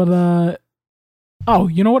 But oh,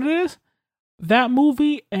 you know what it is? That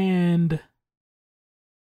movie and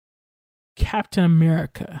Captain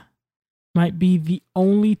America might be the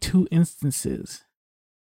only two instances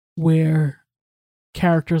where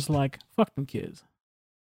characters like fuck them kids.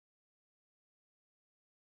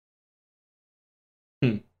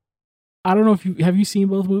 I don't know if you seen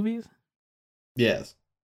both movies? Yes.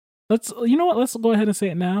 You know what? Let's go ahead and say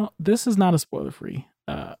it now. This is not a spoiler free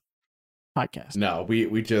podcast. No,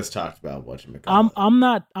 we just talked about I'm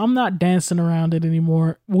not dancing around it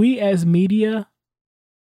anymore. We as media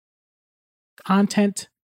content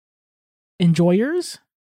enjoyers,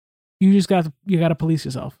 you gotta police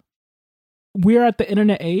yourself. We're at the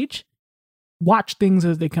internet age. Watch things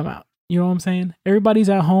as they come out. You know what I'm saying? Everybody's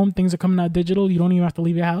at home. Things are coming out digital. You don't even have to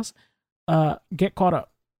leave your house. Get caught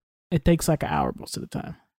up. It takes like an hour most of the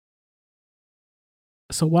time.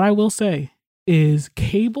 So what I will say is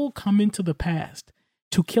Cable coming to the past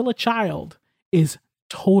to kill a child is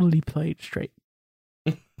totally played straight.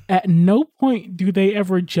 At no point do they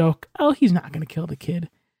ever joke, oh, he's not going to kill the kid.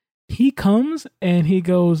 He comes and he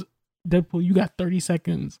goes, Deadpool, you got 30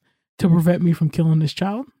 seconds to prevent me from killing this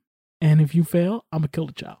child. And if you fail, I'm going to kill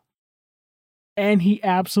the child. And he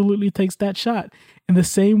absolutely takes that shot in the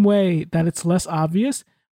same way that it's less obvious.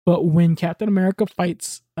 But when Captain America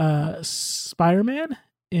fights Spider-Man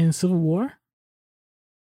in Civil War, I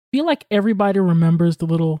feel like everybody remembers the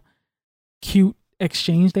little cute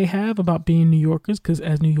exchange they have about being New Yorkers, because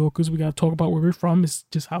as New Yorkers, we got to talk about where we're from. It's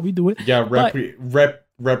just how we do it. You gotta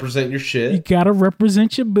represent your shit. You got to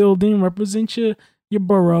represent your building, represent your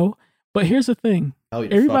borough. But here's the thing.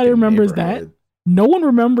 Everybody remembers that. No one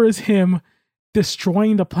remembers him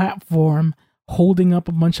destroying the platform, holding up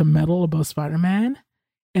a bunch of metal above Spider-Man,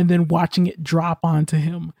 and then watching it drop onto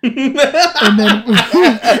him. and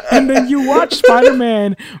then you watch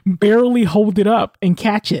Spider-Man barely hold it up and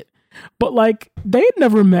catch it. But like, they had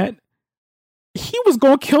never met. He was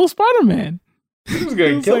going to kill Spider-Man. He was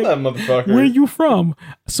going to kill that motherfucker. Where you from?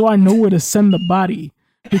 So I know where to send the body.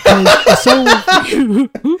 Because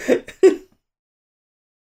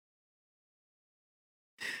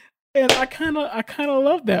and I kind of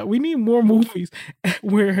love that. We need more movies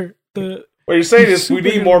where the. What you're saying is we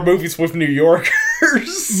need more movies with New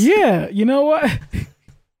Yorkers. Yeah, you know what?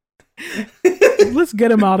 Let's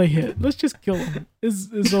get him out of here. Let's just kill him.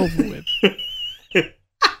 It's over with.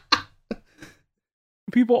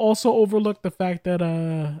 People also overlook the fact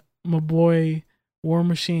that my boy War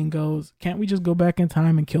Machine goes, can't we just go back in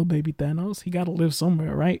time and kill baby Thanos? He got to live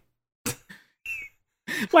somewhere, right?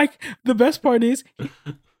 Like, the best part is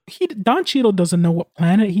Don Cheadle doesn't know what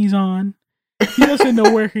planet he's on. He doesn't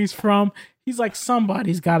know where he's from. He's like,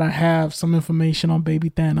 somebody's got to have some information on baby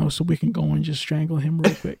Thanos so we can go and just strangle him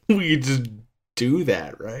real quick. We could just do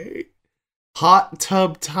that, right? Hot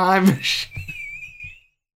tub time machine.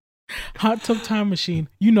 Hot tub time machine.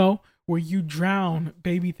 You know, where you drown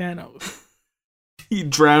baby Thanos. You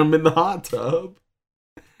drown him in the hot tub.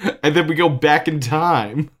 And then we go back in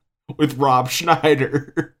time with Rob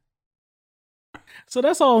Schneider. So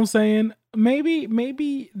that's all I'm saying. Maybe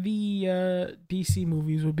the DC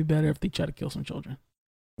movies would be better if they try to kill some children.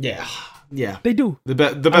 Yeah. They do. The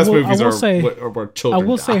best movies are where children I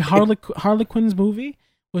will die. say Harley Quinn's movie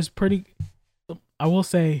was pretty. I will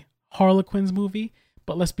say Harley Quinn's movie,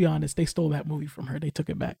 but let's be honest, they stole that movie from her. They took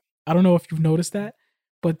it back. I don't know if you've noticed that,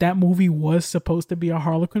 but that movie was supposed to be a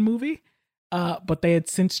Harley Quinn movie, but they had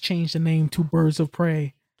since changed the name to Birds of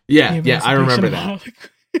Prey. Yeah, I remember that.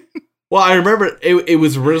 Well, I remember it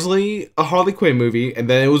was originally a Harley Quinn movie, and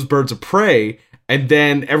then it was Birds of Prey, and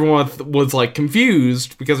then everyone was like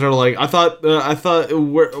confused because they're like, I thought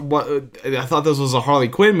this was a Harley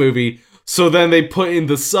Quinn movie. So then they put in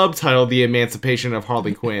the subtitle, "The Emancipation of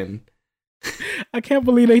Harley Quinn." I can't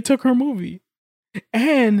believe they took her movie,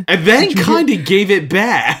 and then kind of gave it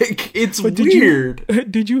back. It's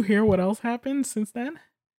weird. Did you hear what else happened since then?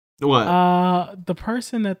 What? The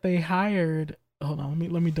person that they hired. Hold on,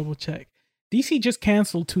 let me double check. DC just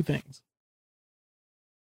canceled 2 things.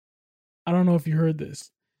 I don't know if you heard this,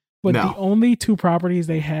 but the only 2 properties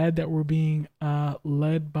they had that were being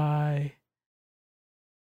led by,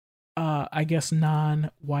 I guess,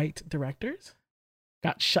 non-white directors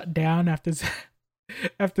got shut down after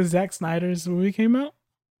Zack Snyder's movie came out.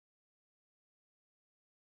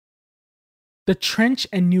 The Trench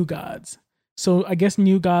and New Gods. So I guess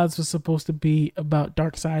New Gods was supposed to be about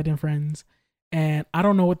Darkseid and friends, and I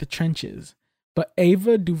don't know what The Trench is. But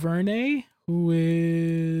Ava DuVernay, who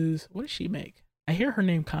is, what does she make? I hear her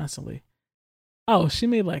name constantly. Oh, she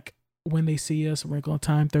made like When They See Us, Wrinkle in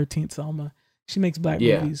Time, 13th Selma. She makes black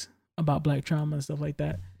movies about black trauma and stuff like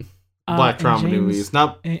that. Black trauma movies,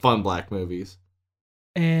 not fun black movies.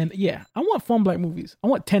 And yeah, I want fun black movies. I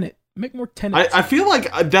want Tenet. Make more Tenet. I feel like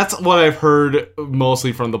that's what I've heard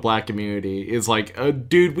mostly from the black community. Is like,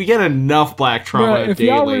 dude, we get enough black trauma if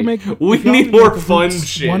daily. Y'all we need more fun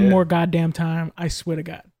shit. One more goddamn time, I swear to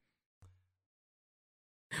God.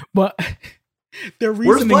 But their reasoning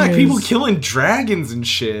where's black is, people killing dragons and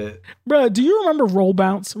shit? Bro, do you remember Roll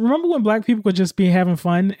Bounce? Remember when black people could just be having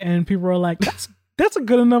fun and people were like, that's a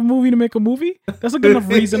good enough movie to make a movie? That's a good enough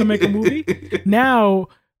reason to make a movie? Now,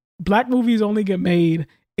 black movies only get made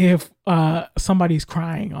if somebody's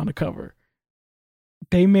crying on the cover.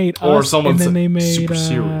 They made or Us, someone's and then they made super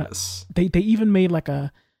serious. They even made like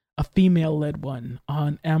a female led one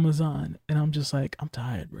on Amazon, and I'm just like, I'm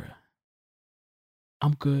tired, bro.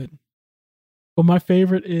 I'm good. But my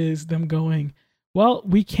favorite is them going, well,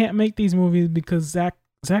 we can't make these movies because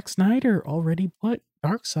Zack Snyder already put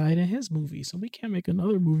Darkseid in his movie, so we can't make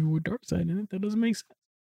another movie with Darkseid in it. That doesn't make sense.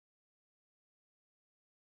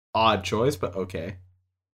 Odd choice, but okay.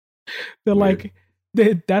 They're Weird.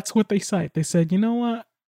 like, that's what they cite. They said, you know what?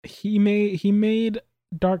 He made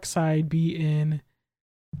Darkseid be in.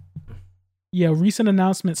 Yeah, recent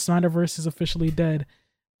announcement: Snyderverse is officially dead.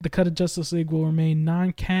 The cut of Justice League will remain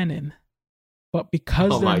non-canon, but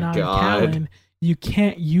because they're non-canon, you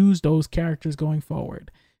can't use those characters going forward.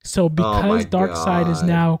 So because Darkseid is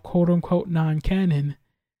now quote unquote non-canon,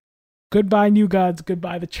 goodbye New Gods,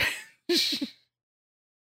 goodbye the Trench.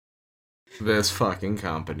 This fucking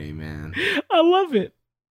company, man. I love it.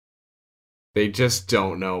 They just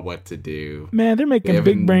don't know what to do. Man, they're making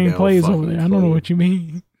big brain plays over there. I don't know what you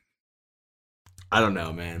mean. I don't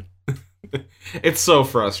know, man. It's so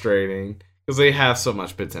frustrating because they have so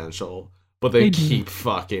much potential, but they keep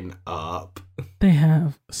fucking up. They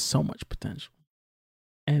have so much potential.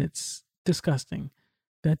 And it's disgusting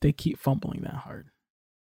that they keep fumbling that hard.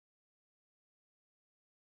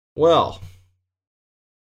 Well,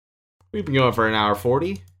 we've been going for an hour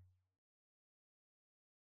 40.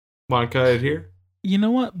 Want to cut it here? You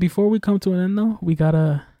know what? Before we come to an end, though, we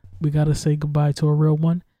gotta say goodbye to a real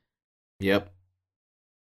one. Yep.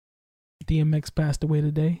 DMX passed away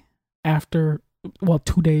today. 2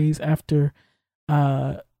 days after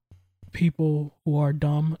people who are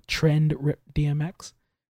dumb trend rip DMX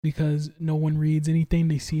because no one reads anything.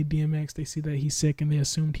 They see DMX, they see that he's sick, and they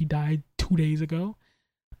assumed he died 2 days ago.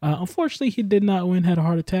 Unfortunately, he did not win, had a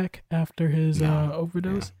heart attack after his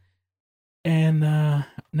overdose. Yeah. And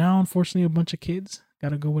now, unfortunately, a bunch of kids got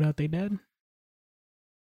to go without their dad.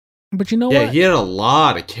 But you know what? Yeah, he had a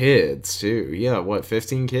lot of kids, too. Yeah,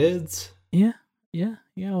 15 kids? Yeah, he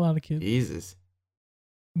had a lot of kids. Jesus.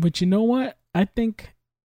 But you know what? I think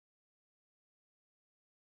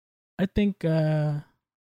it'll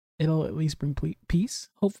at least bring peace,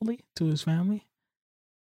 hopefully, to his family.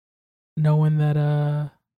 Knowing that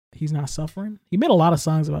he's not suffering. He made a lot of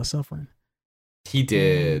songs about suffering. He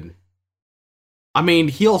did. I mean,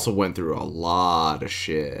 he also went through a lot of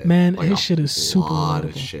shit. Man, his shit is super relatable. A lot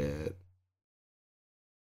of shit.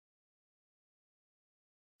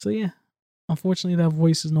 So yeah, unfortunately, that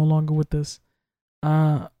voice is no longer with us.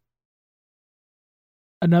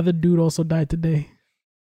 Another dude also died today.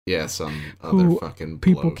 Yeah, some other fucking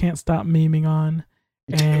people bloke. Can't stop memeing on.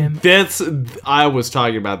 And I was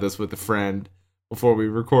talking about this with a friend before we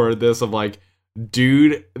recorded this. Of like,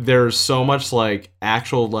 dude, there's so much like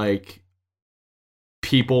actual like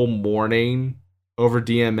people mourning over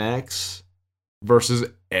DMX versus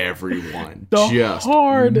everyone. The just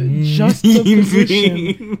hard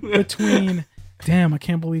juxtaposition between, damn, I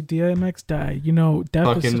can't believe DMX died. You know, death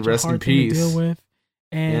fucking is such a hard thing to deal with.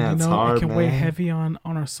 And yeah, you know, hard, it can man. weigh heavy on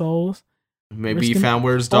our souls. Maybe he found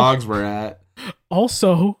where his dogs were at.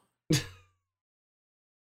 Also,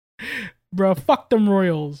 bro, fuck them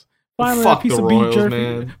Royals. Finally, fuck that piece the of Royals, beef jerky.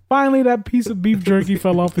 Man. Finally, that piece of beef jerky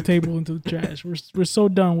fell off the table into the trash. We're so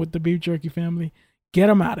done with the beef jerky family. Get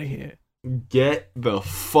them out of here. Get the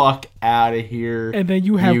fuck out of here. And then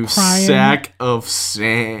you have crying sack of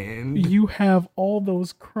sand. You have all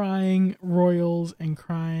those crying Royals and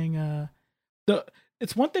crying.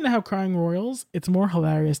 It's one thing to have crying Royals. It's more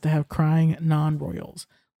hilarious to have crying non-Royals.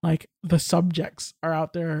 Like the subjects are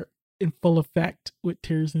out there in full effect with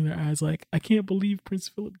tears in their eyes, like, I can't believe Prince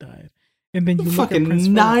Philip died. And then you look at Prince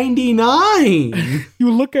 99.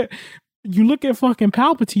 you look at fucking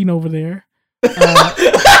Palpatine over there,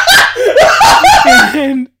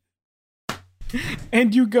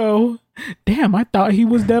 and you go, damn, I thought he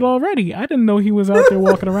was dead already. I didn't know he was out there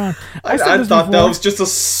walking around. I thought that was just a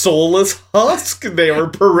soulless husk they were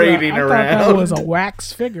parading around. I thought that was a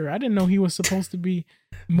wax figure. I didn't know he was supposed to be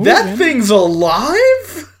moving. That thing's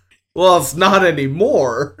alive? Well, it's not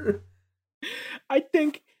anymore. I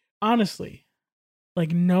think, honestly,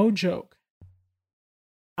 like, no joke,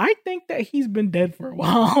 I think that he's been dead for a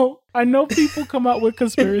while. I know people come out with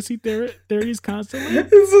conspiracy theories constantly.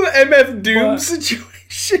 This is an MF Doom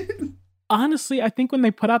situation. Honestly, I think when they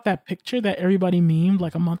put out that picture that everybody memed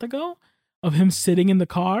like a month ago of him sitting in the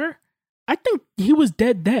car, I think he was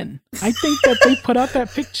dead then. I think that they put out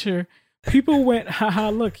that picture. People went, haha,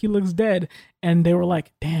 look, he looks dead. And they were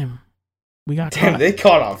like, damn, we got caught. They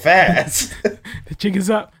caught on fast. The jig is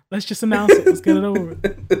up. Let's just announce it. Let's get it over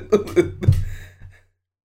with.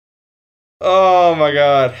 Oh my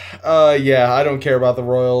god. Yeah, I don't care about the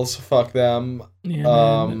Royals. Fuck them.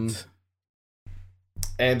 Yeah,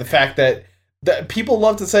 and the fact that people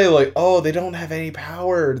love to say, like, oh, they don't have any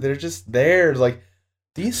power. They're just there. Like,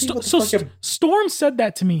 do you see what the fucking... Storm said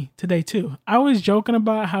that to me today, too. I was joking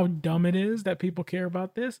about how dumb it is that people care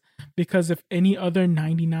about this, because if any other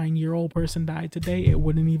 99-year-old person died today, it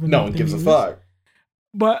wouldn't even... No one gives a fuck.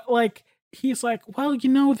 But, like, he's like, well, you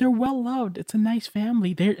know, they're well-loved. It's a nice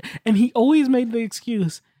family. And he always made the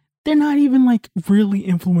excuse, they're not even, like, really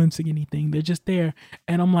influencing anything. They're just there.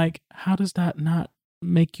 And I'm like, how does that not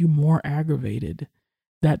make you more aggravated?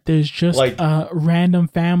 That there's just like a random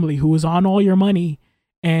family who is on all your money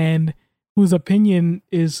and whose opinion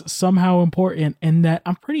is somehow important, and that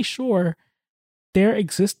I'm pretty sure their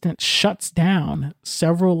existence shuts down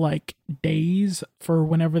several like days for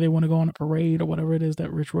whenever they want to go on a parade or whatever it is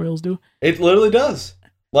that rich royals do. It literally does.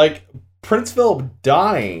 Like, Prince Philip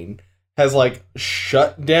dying has like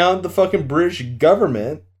shut down the fucking British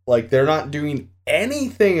government. Like, they're not doing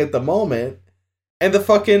anything at the moment. And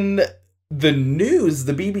the news,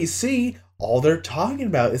 the BBC, all they're talking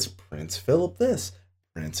about is Prince Philip this,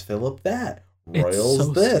 Prince Philip that, Royals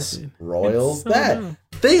so this, stupid. Royals that. Dumb.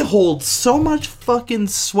 They hold so much fucking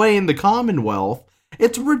sway in the Commonwealth.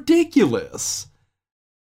 It's ridiculous.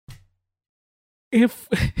 If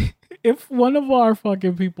one of our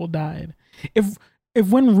fucking people died, if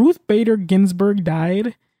when Ruth Bader Ginsburg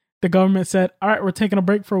died, the government said, all right, we're taking a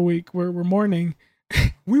break for a week, we're mourning,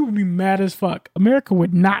 we would be mad as fuck. America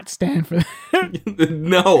would not stand for that.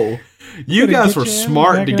 No. You guys were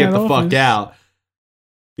smart to get the fuck out.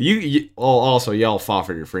 You also, y'all fought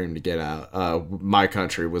for your freedom to get out. My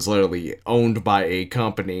country was literally owned by a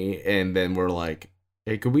company, and then we're like,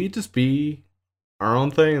 hey, could we just be our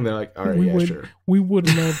own thing? And they're like, all right, sure. We would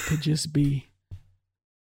love to just be.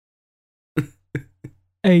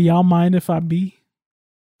 Hey, y'all mind if I be?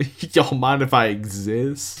 Y'all mind if I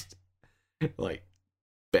exist? Like,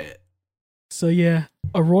 bet. So yeah,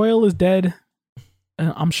 a royal is dead.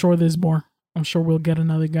 I'm sure there's more. I'm sure we'll get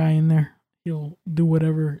another guy in there. He'll do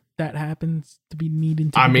whatever that happens to be needing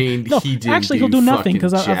to. I mean, no, he did. Actually, he'll do nothing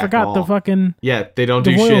because I forgot the fucking. Yeah, they don't do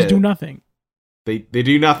shit. The royals do nothing. They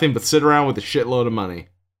do nothing but sit around with a shitload of money.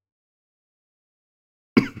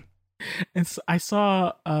 And so I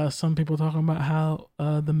saw some people talking about how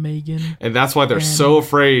the Meghan, and that's why they're so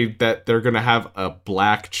afraid that they're gonna have a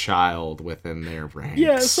black child within their ranks.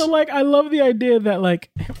 Yeah, so like I love the idea that like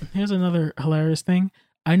here's another hilarious thing.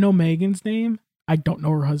 I know Meghan's name. I don't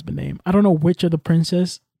know her husband's name. I don't know which of the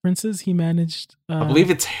princes he managed. I believe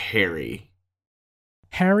it's Harry.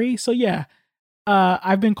 Harry. So yeah,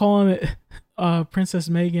 I've been calling it Princess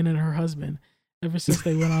Meghan and her husband ever since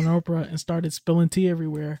they went on Oprah and started spilling tea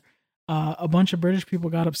everywhere. A bunch of British people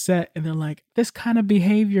got upset and they're like, this kind of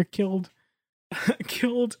behavior killed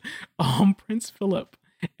Prince Philip.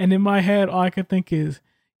 And in my head, all I could think is,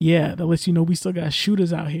 yeah, that lets you know we still got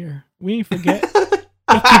shooters out here. We ain't forget.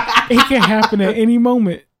 It can happen at any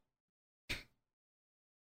moment.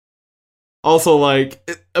 Also, like,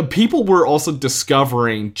 people were also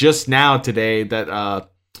discovering just now today that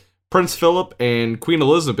Prince Philip and Queen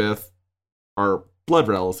Elizabeth are blood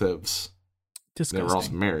relatives. Disgusting. They were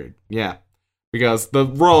also married. Yeah. Because the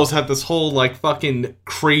royals have this whole, like, fucking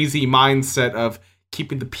crazy mindset of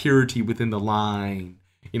keeping the purity within the line.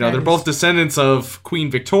 You know, they're both descendants of Queen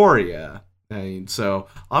Victoria. And so,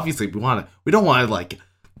 obviously, we don't want to, like,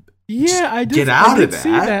 get out of that. See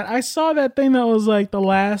that. I saw that thing that was, like, the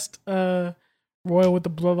last royal with the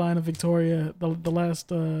bloodline of Victoria, the last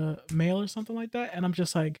male or something like that. And I'm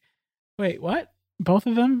just like, wait, what? Both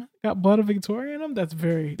of them got blood of Victoria in them? That's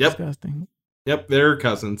very disgusting. Yep, they're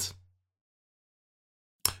cousins.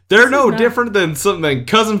 They're no different than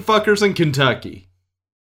cousin fuckers in Kentucky.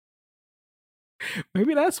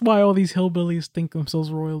 Maybe that's why all these hillbillies think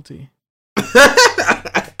themselves royalty.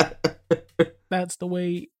 That's the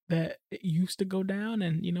way that it used to go down,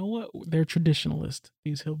 and you know what? They're traditionalist,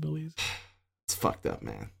 these hillbillies. It's fucked up,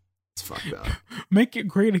 man. It's fucked up. Make it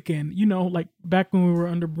great again. You know, like back when we were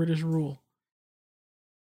under British rule.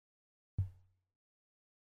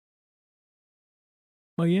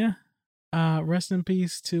 Well, yeah. Rest in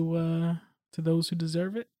peace to those who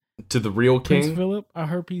deserve it. To the real king. Prince Philip, I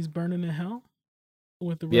hope he's burning in hell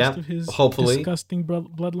with the rest of his disgusting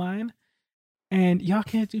bloodline. And y'all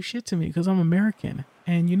can't do shit to me because I'm American.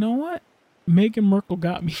 And you know what? Meghan Markle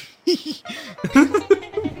got me.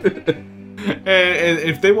 And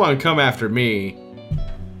if they want to come after me,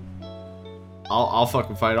 I'll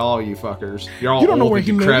fucking fight all you fuckers. You're all you don't know old where and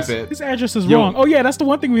he decrepit. lives. His address is wrong. Oh yeah, that's the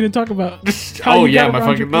one thing we didn't talk about. Oh yeah, my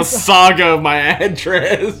fucking the saga of my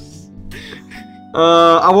address.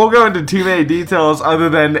 I won't go into too many details other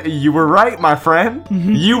than you were right, my friend.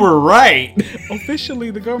 Mm-hmm. You were right.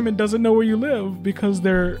 Officially, the government doesn't know where you live because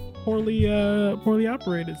they're poorly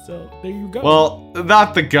operated. So there you go. Well,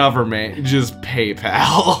 not the government, just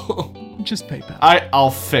PayPal. Just PayPal.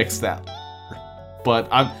 I'll fix that. But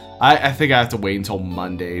I think I have to wait until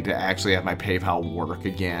Monday to actually have my PayPal work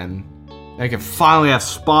again. I can finally have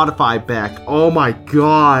Spotify back. Oh my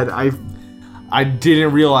god, I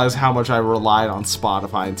didn't realize how much I relied on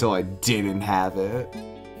Spotify until I didn't have it.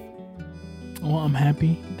 Well, I'm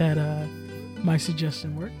happy that my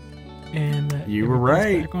suggestion worked, and you were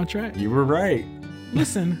right. Back on track. You were right.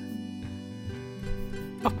 Listen,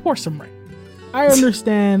 of course I'm right. I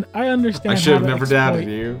understand. I should have never doubted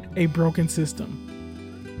you. A broken system.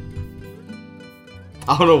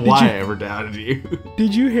 I don't know why I ever doubted you.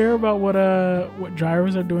 Did you hear about what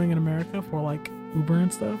drivers are doing in America for like Uber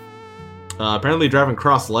and stuff? Apparently driving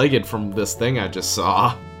cross-legged from this thing I just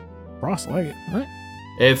saw. Cross-legged? What?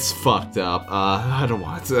 It's fucked up. I don't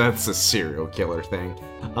want to. That's a serial killer thing.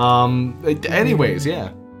 Anyways,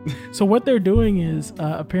 yeah. So what they're doing is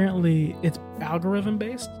apparently it's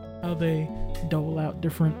algorithm-based. How they dole out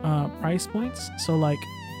different price points. So like,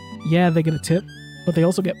 yeah, they get a tip, but they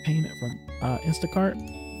also get payment from Instacart,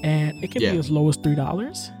 and it can be as low as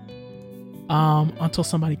 $3. Until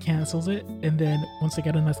somebody cancels it, and then once they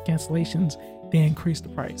get enough cancellations, they increase the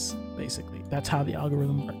price. Basically, that's how the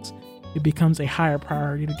algorithm works. It becomes a higher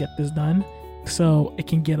priority to get this done, so it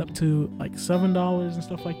can get up to like $7 and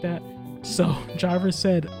stuff like that. So drivers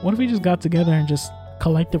said, what if we just got together and just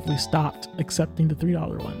collectively stopped accepting the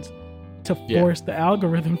 $3 ones to force the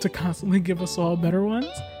algorithm to constantly give us all better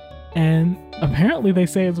ones? And apparently they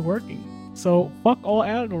say it's working. So fuck all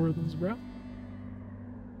algorithms, bro.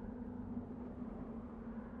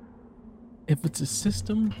 If it's a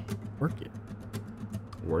system, work it.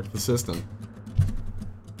 Work the system.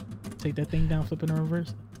 Take that thing down, flip it in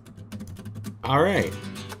reverse. All right.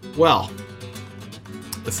 Well,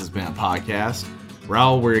 this has been a podcast.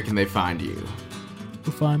 Raul, where can they find you?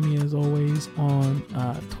 You find me as always on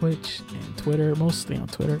Twitch and Twitter, mostly on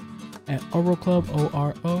Twitter, at OroClub,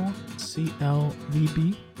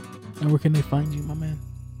 OROCLVB. And where can they find you, my man?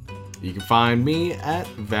 You can find me at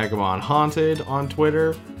Vagabond Haunted on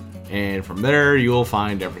Twitter. And from there, you'll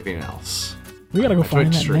find everything else. We gotta go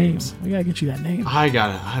find that name. We gotta get you that name. I've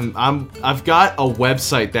got a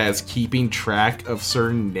website that is keeping track of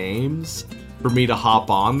certain names for me to hop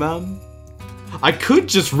on them. I could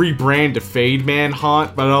just rebrand to Fade Man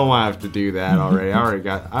Haunt, but I don't want to have to do that already.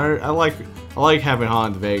 I like having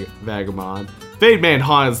Haunt the Vagabond. Fade Man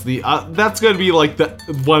Haunt is the that's gonna be like the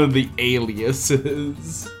one of the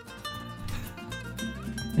aliases.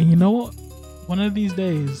 And you know what? One of these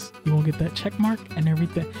days, you will get that check mark and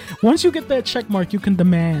everything. Once you get that check mark, you can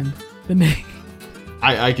demand the name.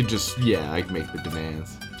 I could just, I can make the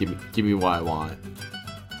demands. Give me what I want.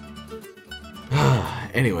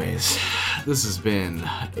 Anyways, this has been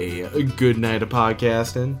a good night of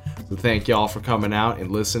podcasting. So thank y'all for coming out and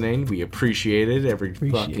listening. We appreciate it every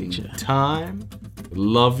fucking time.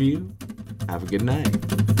 Love you. Have a good night.